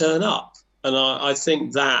didn't turn up. And I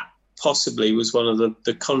think that possibly was one of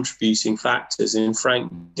the contributing factors in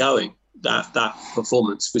Frank going. That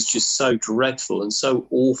performance was just so dreadful and so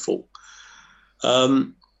awful.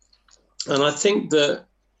 And I think that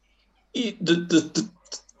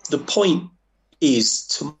the point is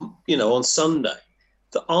to, on Sunday,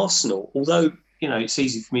 that Arsenal, although, it's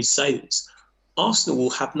easy for me to say this, Arsenal will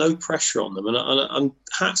have no pressure on them. And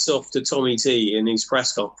hats off to Tommy T in his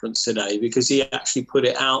press conference today, because he actually put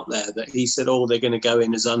it out there that he said, they're going to go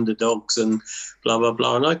in as underdogs and blah, blah,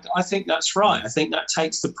 blah. And I think that's right. I think that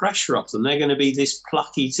takes the pressure off them. They're going to be this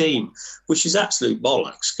plucky team, which is absolute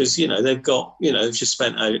bollocks because, they've got, they've just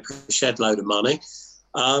spent a shed load of money.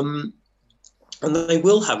 And they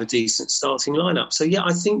will have a decent starting lineup. So,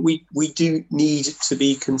 I think we do need to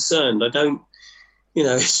be concerned. I don't,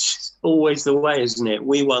 it's just always the way, isn't it?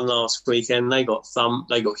 We won last weekend. They got thumped.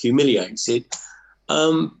 They got humiliated.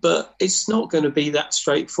 But it's not going to be that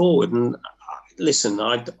straightforward. And listen,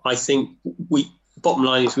 I think bottom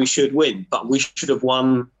line is we should win, but we should have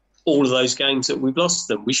won all of those games that we've lost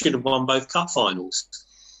them. We should have won both cup finals,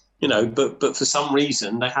 but for some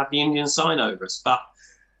reason they have the Indian sign over us. But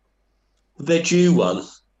they're due one.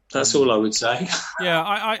 That's all I would say. Yeah,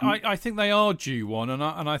 I think they are due one, and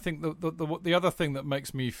I think the other thing that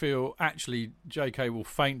makes me feel, actually, JK will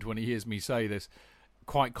faint when he hears me say this,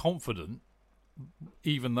 quite confident,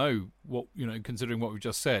 even though considering what we've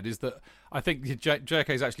just said, is that I think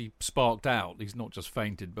JK's actually sparked out. He's not just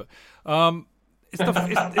fainted, but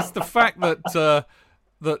it's the fact that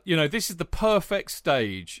this is the perfect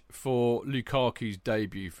stage for Lukaku's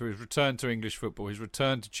debut, for his return to English football, his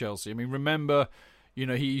return to Chelsea. I mean, remember, he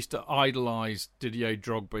used to idolise Didier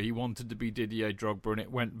Drogba. He wanted to be Didier Drogba, and it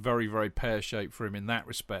went very, very pear-shaped for him in that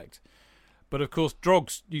respect. But, of course,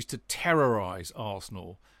 Drogs used to terrorise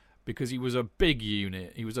Arsenal because he was a big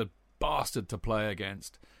unit. He was a bastard to play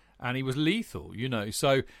against, and he was lethal,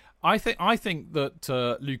 So I think that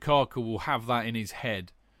Lukaku will have that in his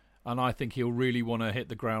head, and I think he'll really want to hit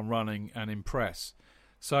the ground running and impress.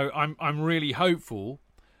 So I'm really hopeful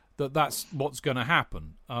that that's what's going to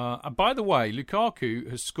happen. And by the way,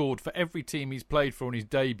 Lukaku has scored for every team he's played for on his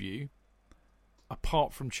debut,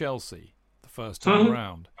 apart from Chelsea, the first time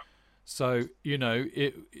round. So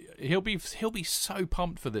he'll be so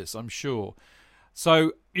pumped for this, I'm sure.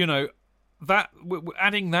 So that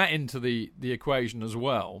adding that into the equation as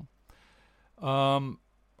well. I'm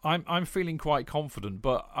feeling quite confident,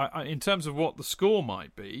 but in terms of what the score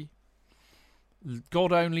might be,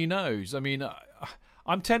 God only knows. I mean,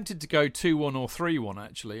 I'm tempted to go 2-1 or 3-1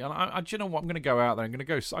 actually, and do you know what? I'm going to go out there. I'm going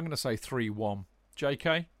to say 3-1.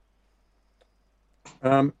 JK.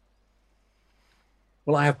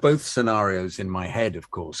 Well, I have both scenarios in my head, of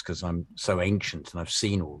course, because I'm so ancient and I've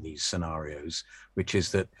seen all these scenarios, which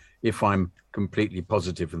is that if I'm completely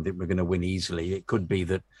positive and think we're going to win easily, it could be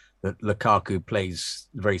that Lukaku plays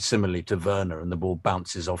very similarly to Werner and the ball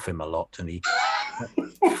bounces off him a lot and he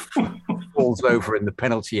falls over in the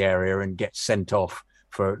penalty area and gets sent off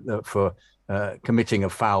for committing a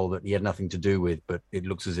foul that he had nothing to do with, but it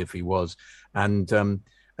looks as if he was. And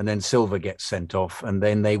then Silva gets sent off, and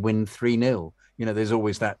then they win 3-0. You know, there's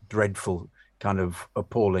always that dreadful kind of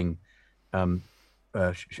appalling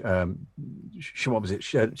what was it?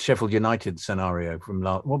 Sheffield United scenario from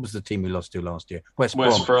what was the team we lost to last year? West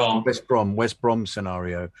Brom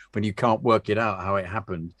scenario, when you can't work it out how it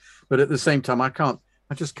happened. But at the same time, I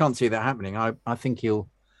just can't see that happening. I think he'll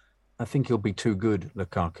be too good,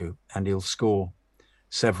 Lukaku, and he'll score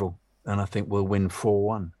several, and I think we'll win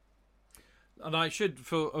 4-1. And I should,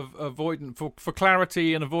 for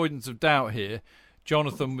clarity and avoidance of doubt here,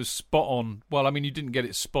 Jonathan was spot on. Well, I mean, you didn't get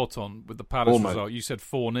it spot on with the Palace result. You said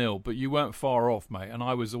 4-0, but you weren't far off, mate. And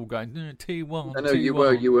I was all going 2-1. I know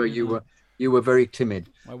you were very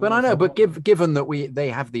timid. But I know. But given that they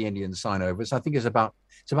have the Indian sign over us, I think it's about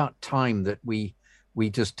time that we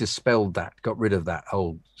just dispelled that, got rid of that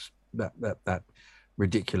whole that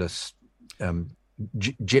ridiculous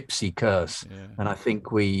gypsy curse. Yeah. And I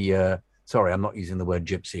think we. Sorry, I'm not using the word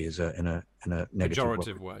gypsy as in a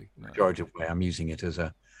negative way. No. Pejorative way. I'm using it as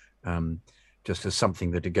just as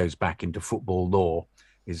something that it goes back into football law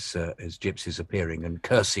is gypsies appearing and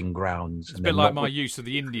cursing grounds. It's a bit like my use of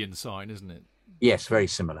the Indian sign, isn't it? Yes, very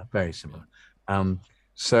similar. Very similar. Yeah.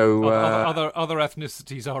 So other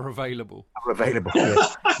ethnicities are available.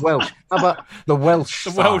 Yes. Welsh. How about the Welsh?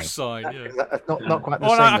 The Welsh sign. Yeah. Not quite the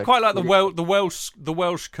same. I quite like the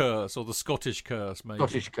Welsh curse or the Scottish curse, maybe.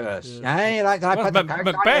 Scottish curse. Yeah. Hey, like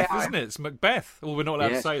Macbeth, isn't it? It's Macbeth. Well, we're not allowed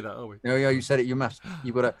to say that, are we? No, you said it. You must.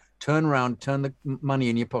 You've got to turn around, turn the money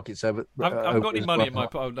in your pockets over. I haven't got any money in my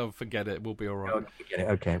pocket. Oh, forget it. We'll be all right. Forget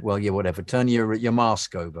it. Okay. Well, yeah, whatever. Turn your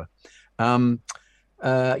mask over.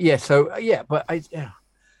 Yeah. So yeah, but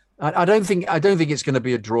I don't think it's going to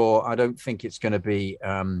be a draw. I don't think it's going to be.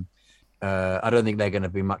 I don't think they're going to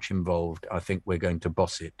be much involved. I think we're going to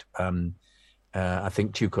boss it. I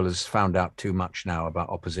think Tuchel has found out too much now about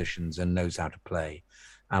oppositions and knows how to play,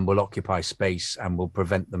 and will occupy space and will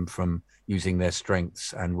prevent them from using their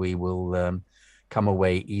strengths, and we will come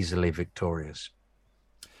away easily victorious.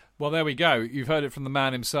 Well, there we go. You've heard it from the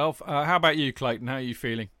man himself. How about you, Clayton? How are you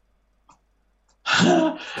feeling?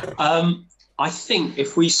 I think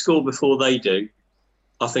if we score before they do,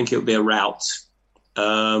 I think it'll be a rout.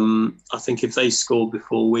 I think if they score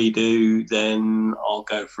before we do, then I'll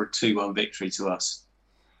go for a 2-1 victory to us.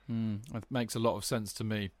 That makes a lot of sense to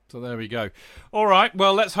me. So there we go. All right.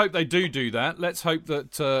 Well, let's hope they do that. Let's hope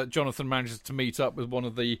that Jonathan manages to meet up with one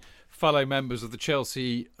of the fellow members of the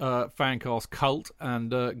Chelsea FanCast cult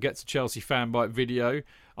and gets a Chelsea fanbite video.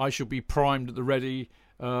 I shall be primed at the ready,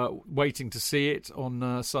 waiting to see it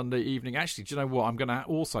on Sunday evening. Actually, do you know what? I'm going to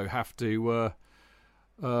also have to.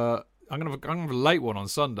 I'm going to have a late one on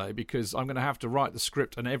Sunday because I'm going to have to write the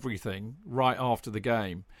script and everything right after the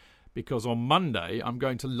game. Because on Monday I'm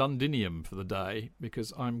going to Londinium for the day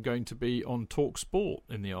because I'm going to be on Talk Sport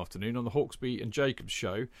in the afternoon on the Hawksby and Jacobs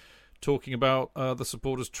show, talking about the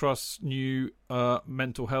Supporters Trust's new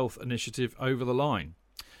mental health initiative, Over the Line.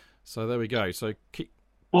 So there we go. So.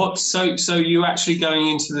 What? So you're actually going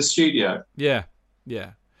into the studio? Yeah.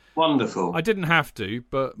 Wonderful. I didn't have to,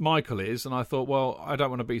 but Michael is, and I thought, well, I don't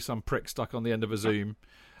want to be some prick stuck on the end of a Zoom.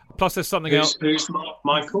 Plus, there's something else. Who's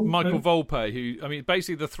Michael? Michael Volpe, who, I mean,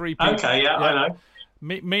 basically the three people. Okay, yeah. I know.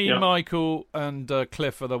 Me, yeah. Michael, and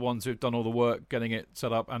Cliff are the ones who've done all the work getting it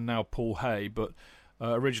set up, and now Paul Hay. But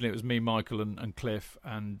originally it was me, Michael, and Cliff,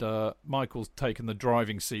 and Michael's taken the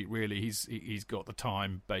driving seat. Really, he's got the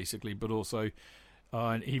time basically, but also.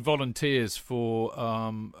 He volunteers for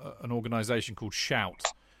an organisation called Shout,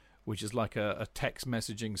 which is like a text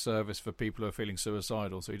messaging service for people who are feeling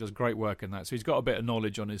suicidal. So he does great work in that. So he's got a bit of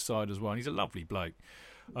knowledge on his side as well. And he's a lovely bloke.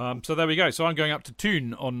 So there we go. So I'm going up to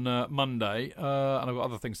Toon on Monday, and I've got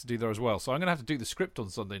other things to do there as well. So I'm going to have to do the script on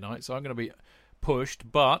Sunday night. So I'm going to be pushed.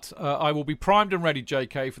 But I will be primed and ready,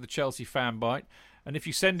 JK, for the Chelsea fan bite. And if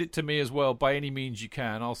you send it to me as well, by any means you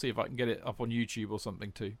can, I'll see if I can get it up on YouTube or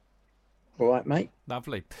something too. All right, mate.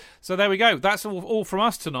 Lovely. So there we go. That's all from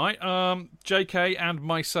us tonight. JK and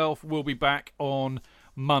myself will be back on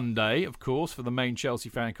Monday, of course, for the main Chelsea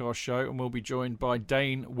Fancast show, and we'll be joined by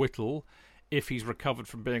Dane Whittle, if he's recovered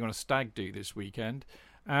from being on a stag do this weekend,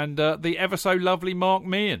 and the ever so lovely Mark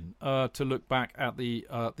Meehan to look back at the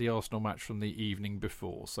Arsenal match from the evening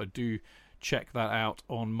before. So do check that out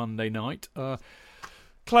on Monday night.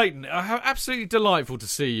 Clayton, absolutely delightful to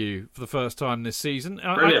see you for the first time this season.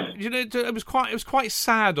 Brilliant. It was quite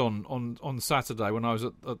sad on Saturday when I was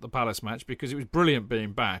at the Palace match because it was brilliant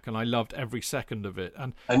being back and I loved every second of it.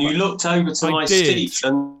 And you looked over to my seat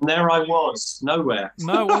and there I was, nowhere.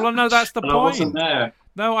 No, well, no, that's the point. I wasn't there.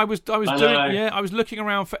 No, I was looking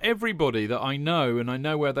around for everybody that I know, and I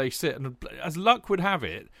know where they sit. And as luck would have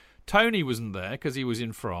it, Tony wasn't there because he was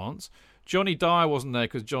in France. Johnny Dyer wasn't there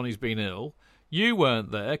because Johnny's been ill. You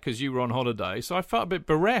weren't there because you were on holiday, so I felt a bit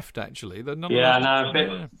bereft actually. A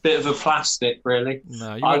bit of a plastic, really.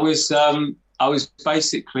 No, I was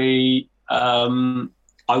basically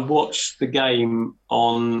I watched the game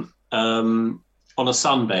on a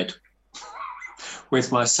sunbed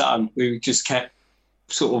with my son, who just kept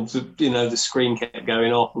sort of the screen kept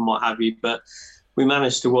going off and what have you, but we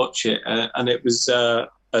managed to watch it, and it was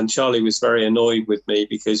and Charlie was very annoyed with me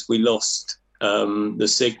because we lost the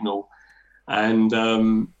signal. And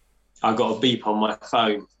I got a beep on my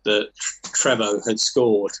phone that Trevo had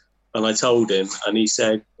scored. And I told him, and he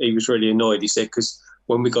said he was really annoyed. He said, because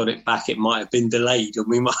when we got it back, it might have been delayed and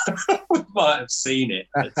we might have seen it.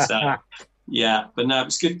 But, yeah, but no, it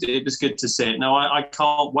was good. It was good to see it. No, I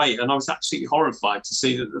can't wait. And I was absolutely horrified to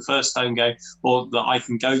see that the first home game that I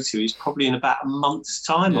can go to is probably in about a month's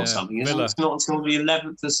time or something. It's not until the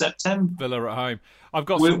 11th of September. Villa at home. I've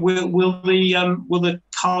got. Will the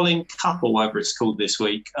Carling Cup or whatever it's called this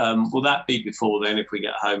week? Will that be before then if we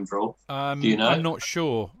get a home draw? Do you know? I'm not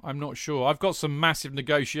sure. I've got some massive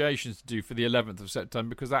negotiations to do for the 11th of September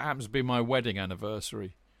because that happens to be my wedding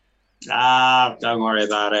anniversary. Don't worry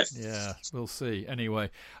about it. Yeah, we'll see.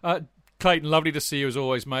 Anyway, Clayton, lovely to see you as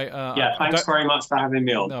always, mate. Thanks very much for having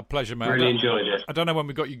me on. No, pleasure, mate. Really enjoyed it. I don't know when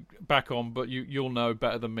we got you back on, but you'll know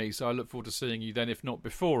better than me, so I look forward to seeing you then, if not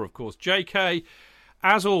before, of course. JK,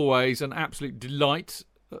 as always, an absolute delight.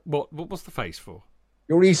 What's the face for?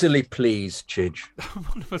 You're easily pleased, Chidge.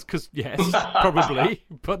 Because, yes, probably.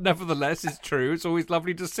 But nevertheless, it's true. It's always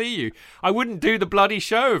lovely to see you. I wouldn't do the bloody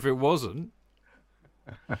show if it wasn't.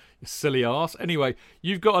 You silly arse. Anyway,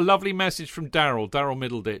 you've got a lovely message from Daryl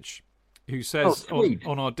Middleditch, who says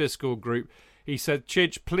on our Discord group, he said,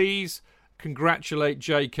 Chidge, please congratulate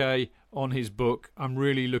JK on his book. I'm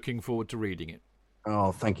really looking forward to reading it.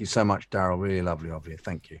 Oh, thank you so much, Daryl. Really lovely of you.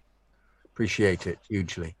 Thank you. Appreciate it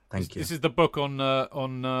hugely. Thank you. This is the book on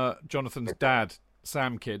Jonathan's dad,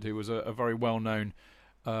 Sam Kidd, who was a very well-known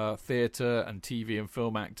theatre and TV and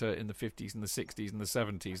film actor in the 50s and the 60s and the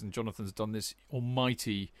 70s. And Jonathan's done this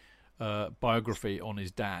almighty biography on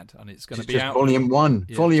his dad. And it's going to be out. Volume 1.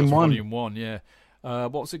 Yeah, Volume 1. Volume 1, yeah.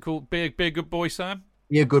 What's it called? Be a Good Boy, Sam?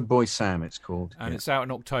 Be a Good Boy, Sam, it's called. And it's out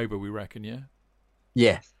in October, we reckon, yeah?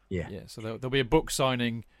 Yeah. So there'll be a book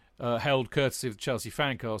signing held courtesy of the Chelsea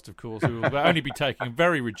FanCast, of course, who will only be taking a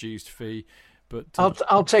very reduced fee. But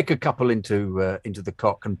I'll take a couple into the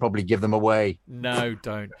cock and probably give them away. No,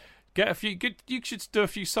 don't. Get a few. You should do a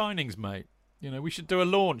few signings, mate. You know, we should do a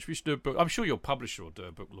launch. We should do a book. I'm sure your publisher will do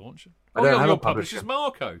a book launch. Your publisher's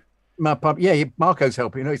Marco. Marco's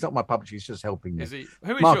helping. No, he's not my publisher. He's just helping me. Is he?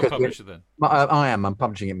 Who is your publisher then? I am. I'm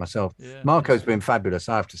publishing it myself. Yeah. Marco's been fabulous,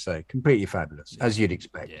 I have to say. Completely fabulous, as you'd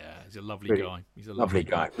expect. Yeah, he's a lovely guy. He's a lovely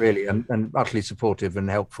guy, really, and utterly supportive and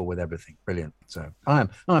helpful with everything. Brilliant. So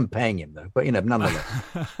I'm paying him though, but nonetheless.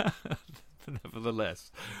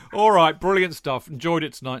 Nevertheless. All right, brilliant stuff. Enjoyed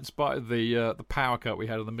it tonight in spite of the power cut we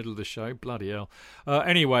had in the middle of the show. Bloody hell.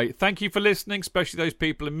 Anyway, thank you for listening, especially those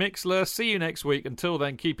people in Mixlr. See you next week. Until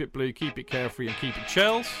then, keep it blue, keep it carefree, and keep it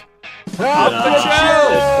Chels. Up the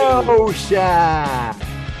Chels!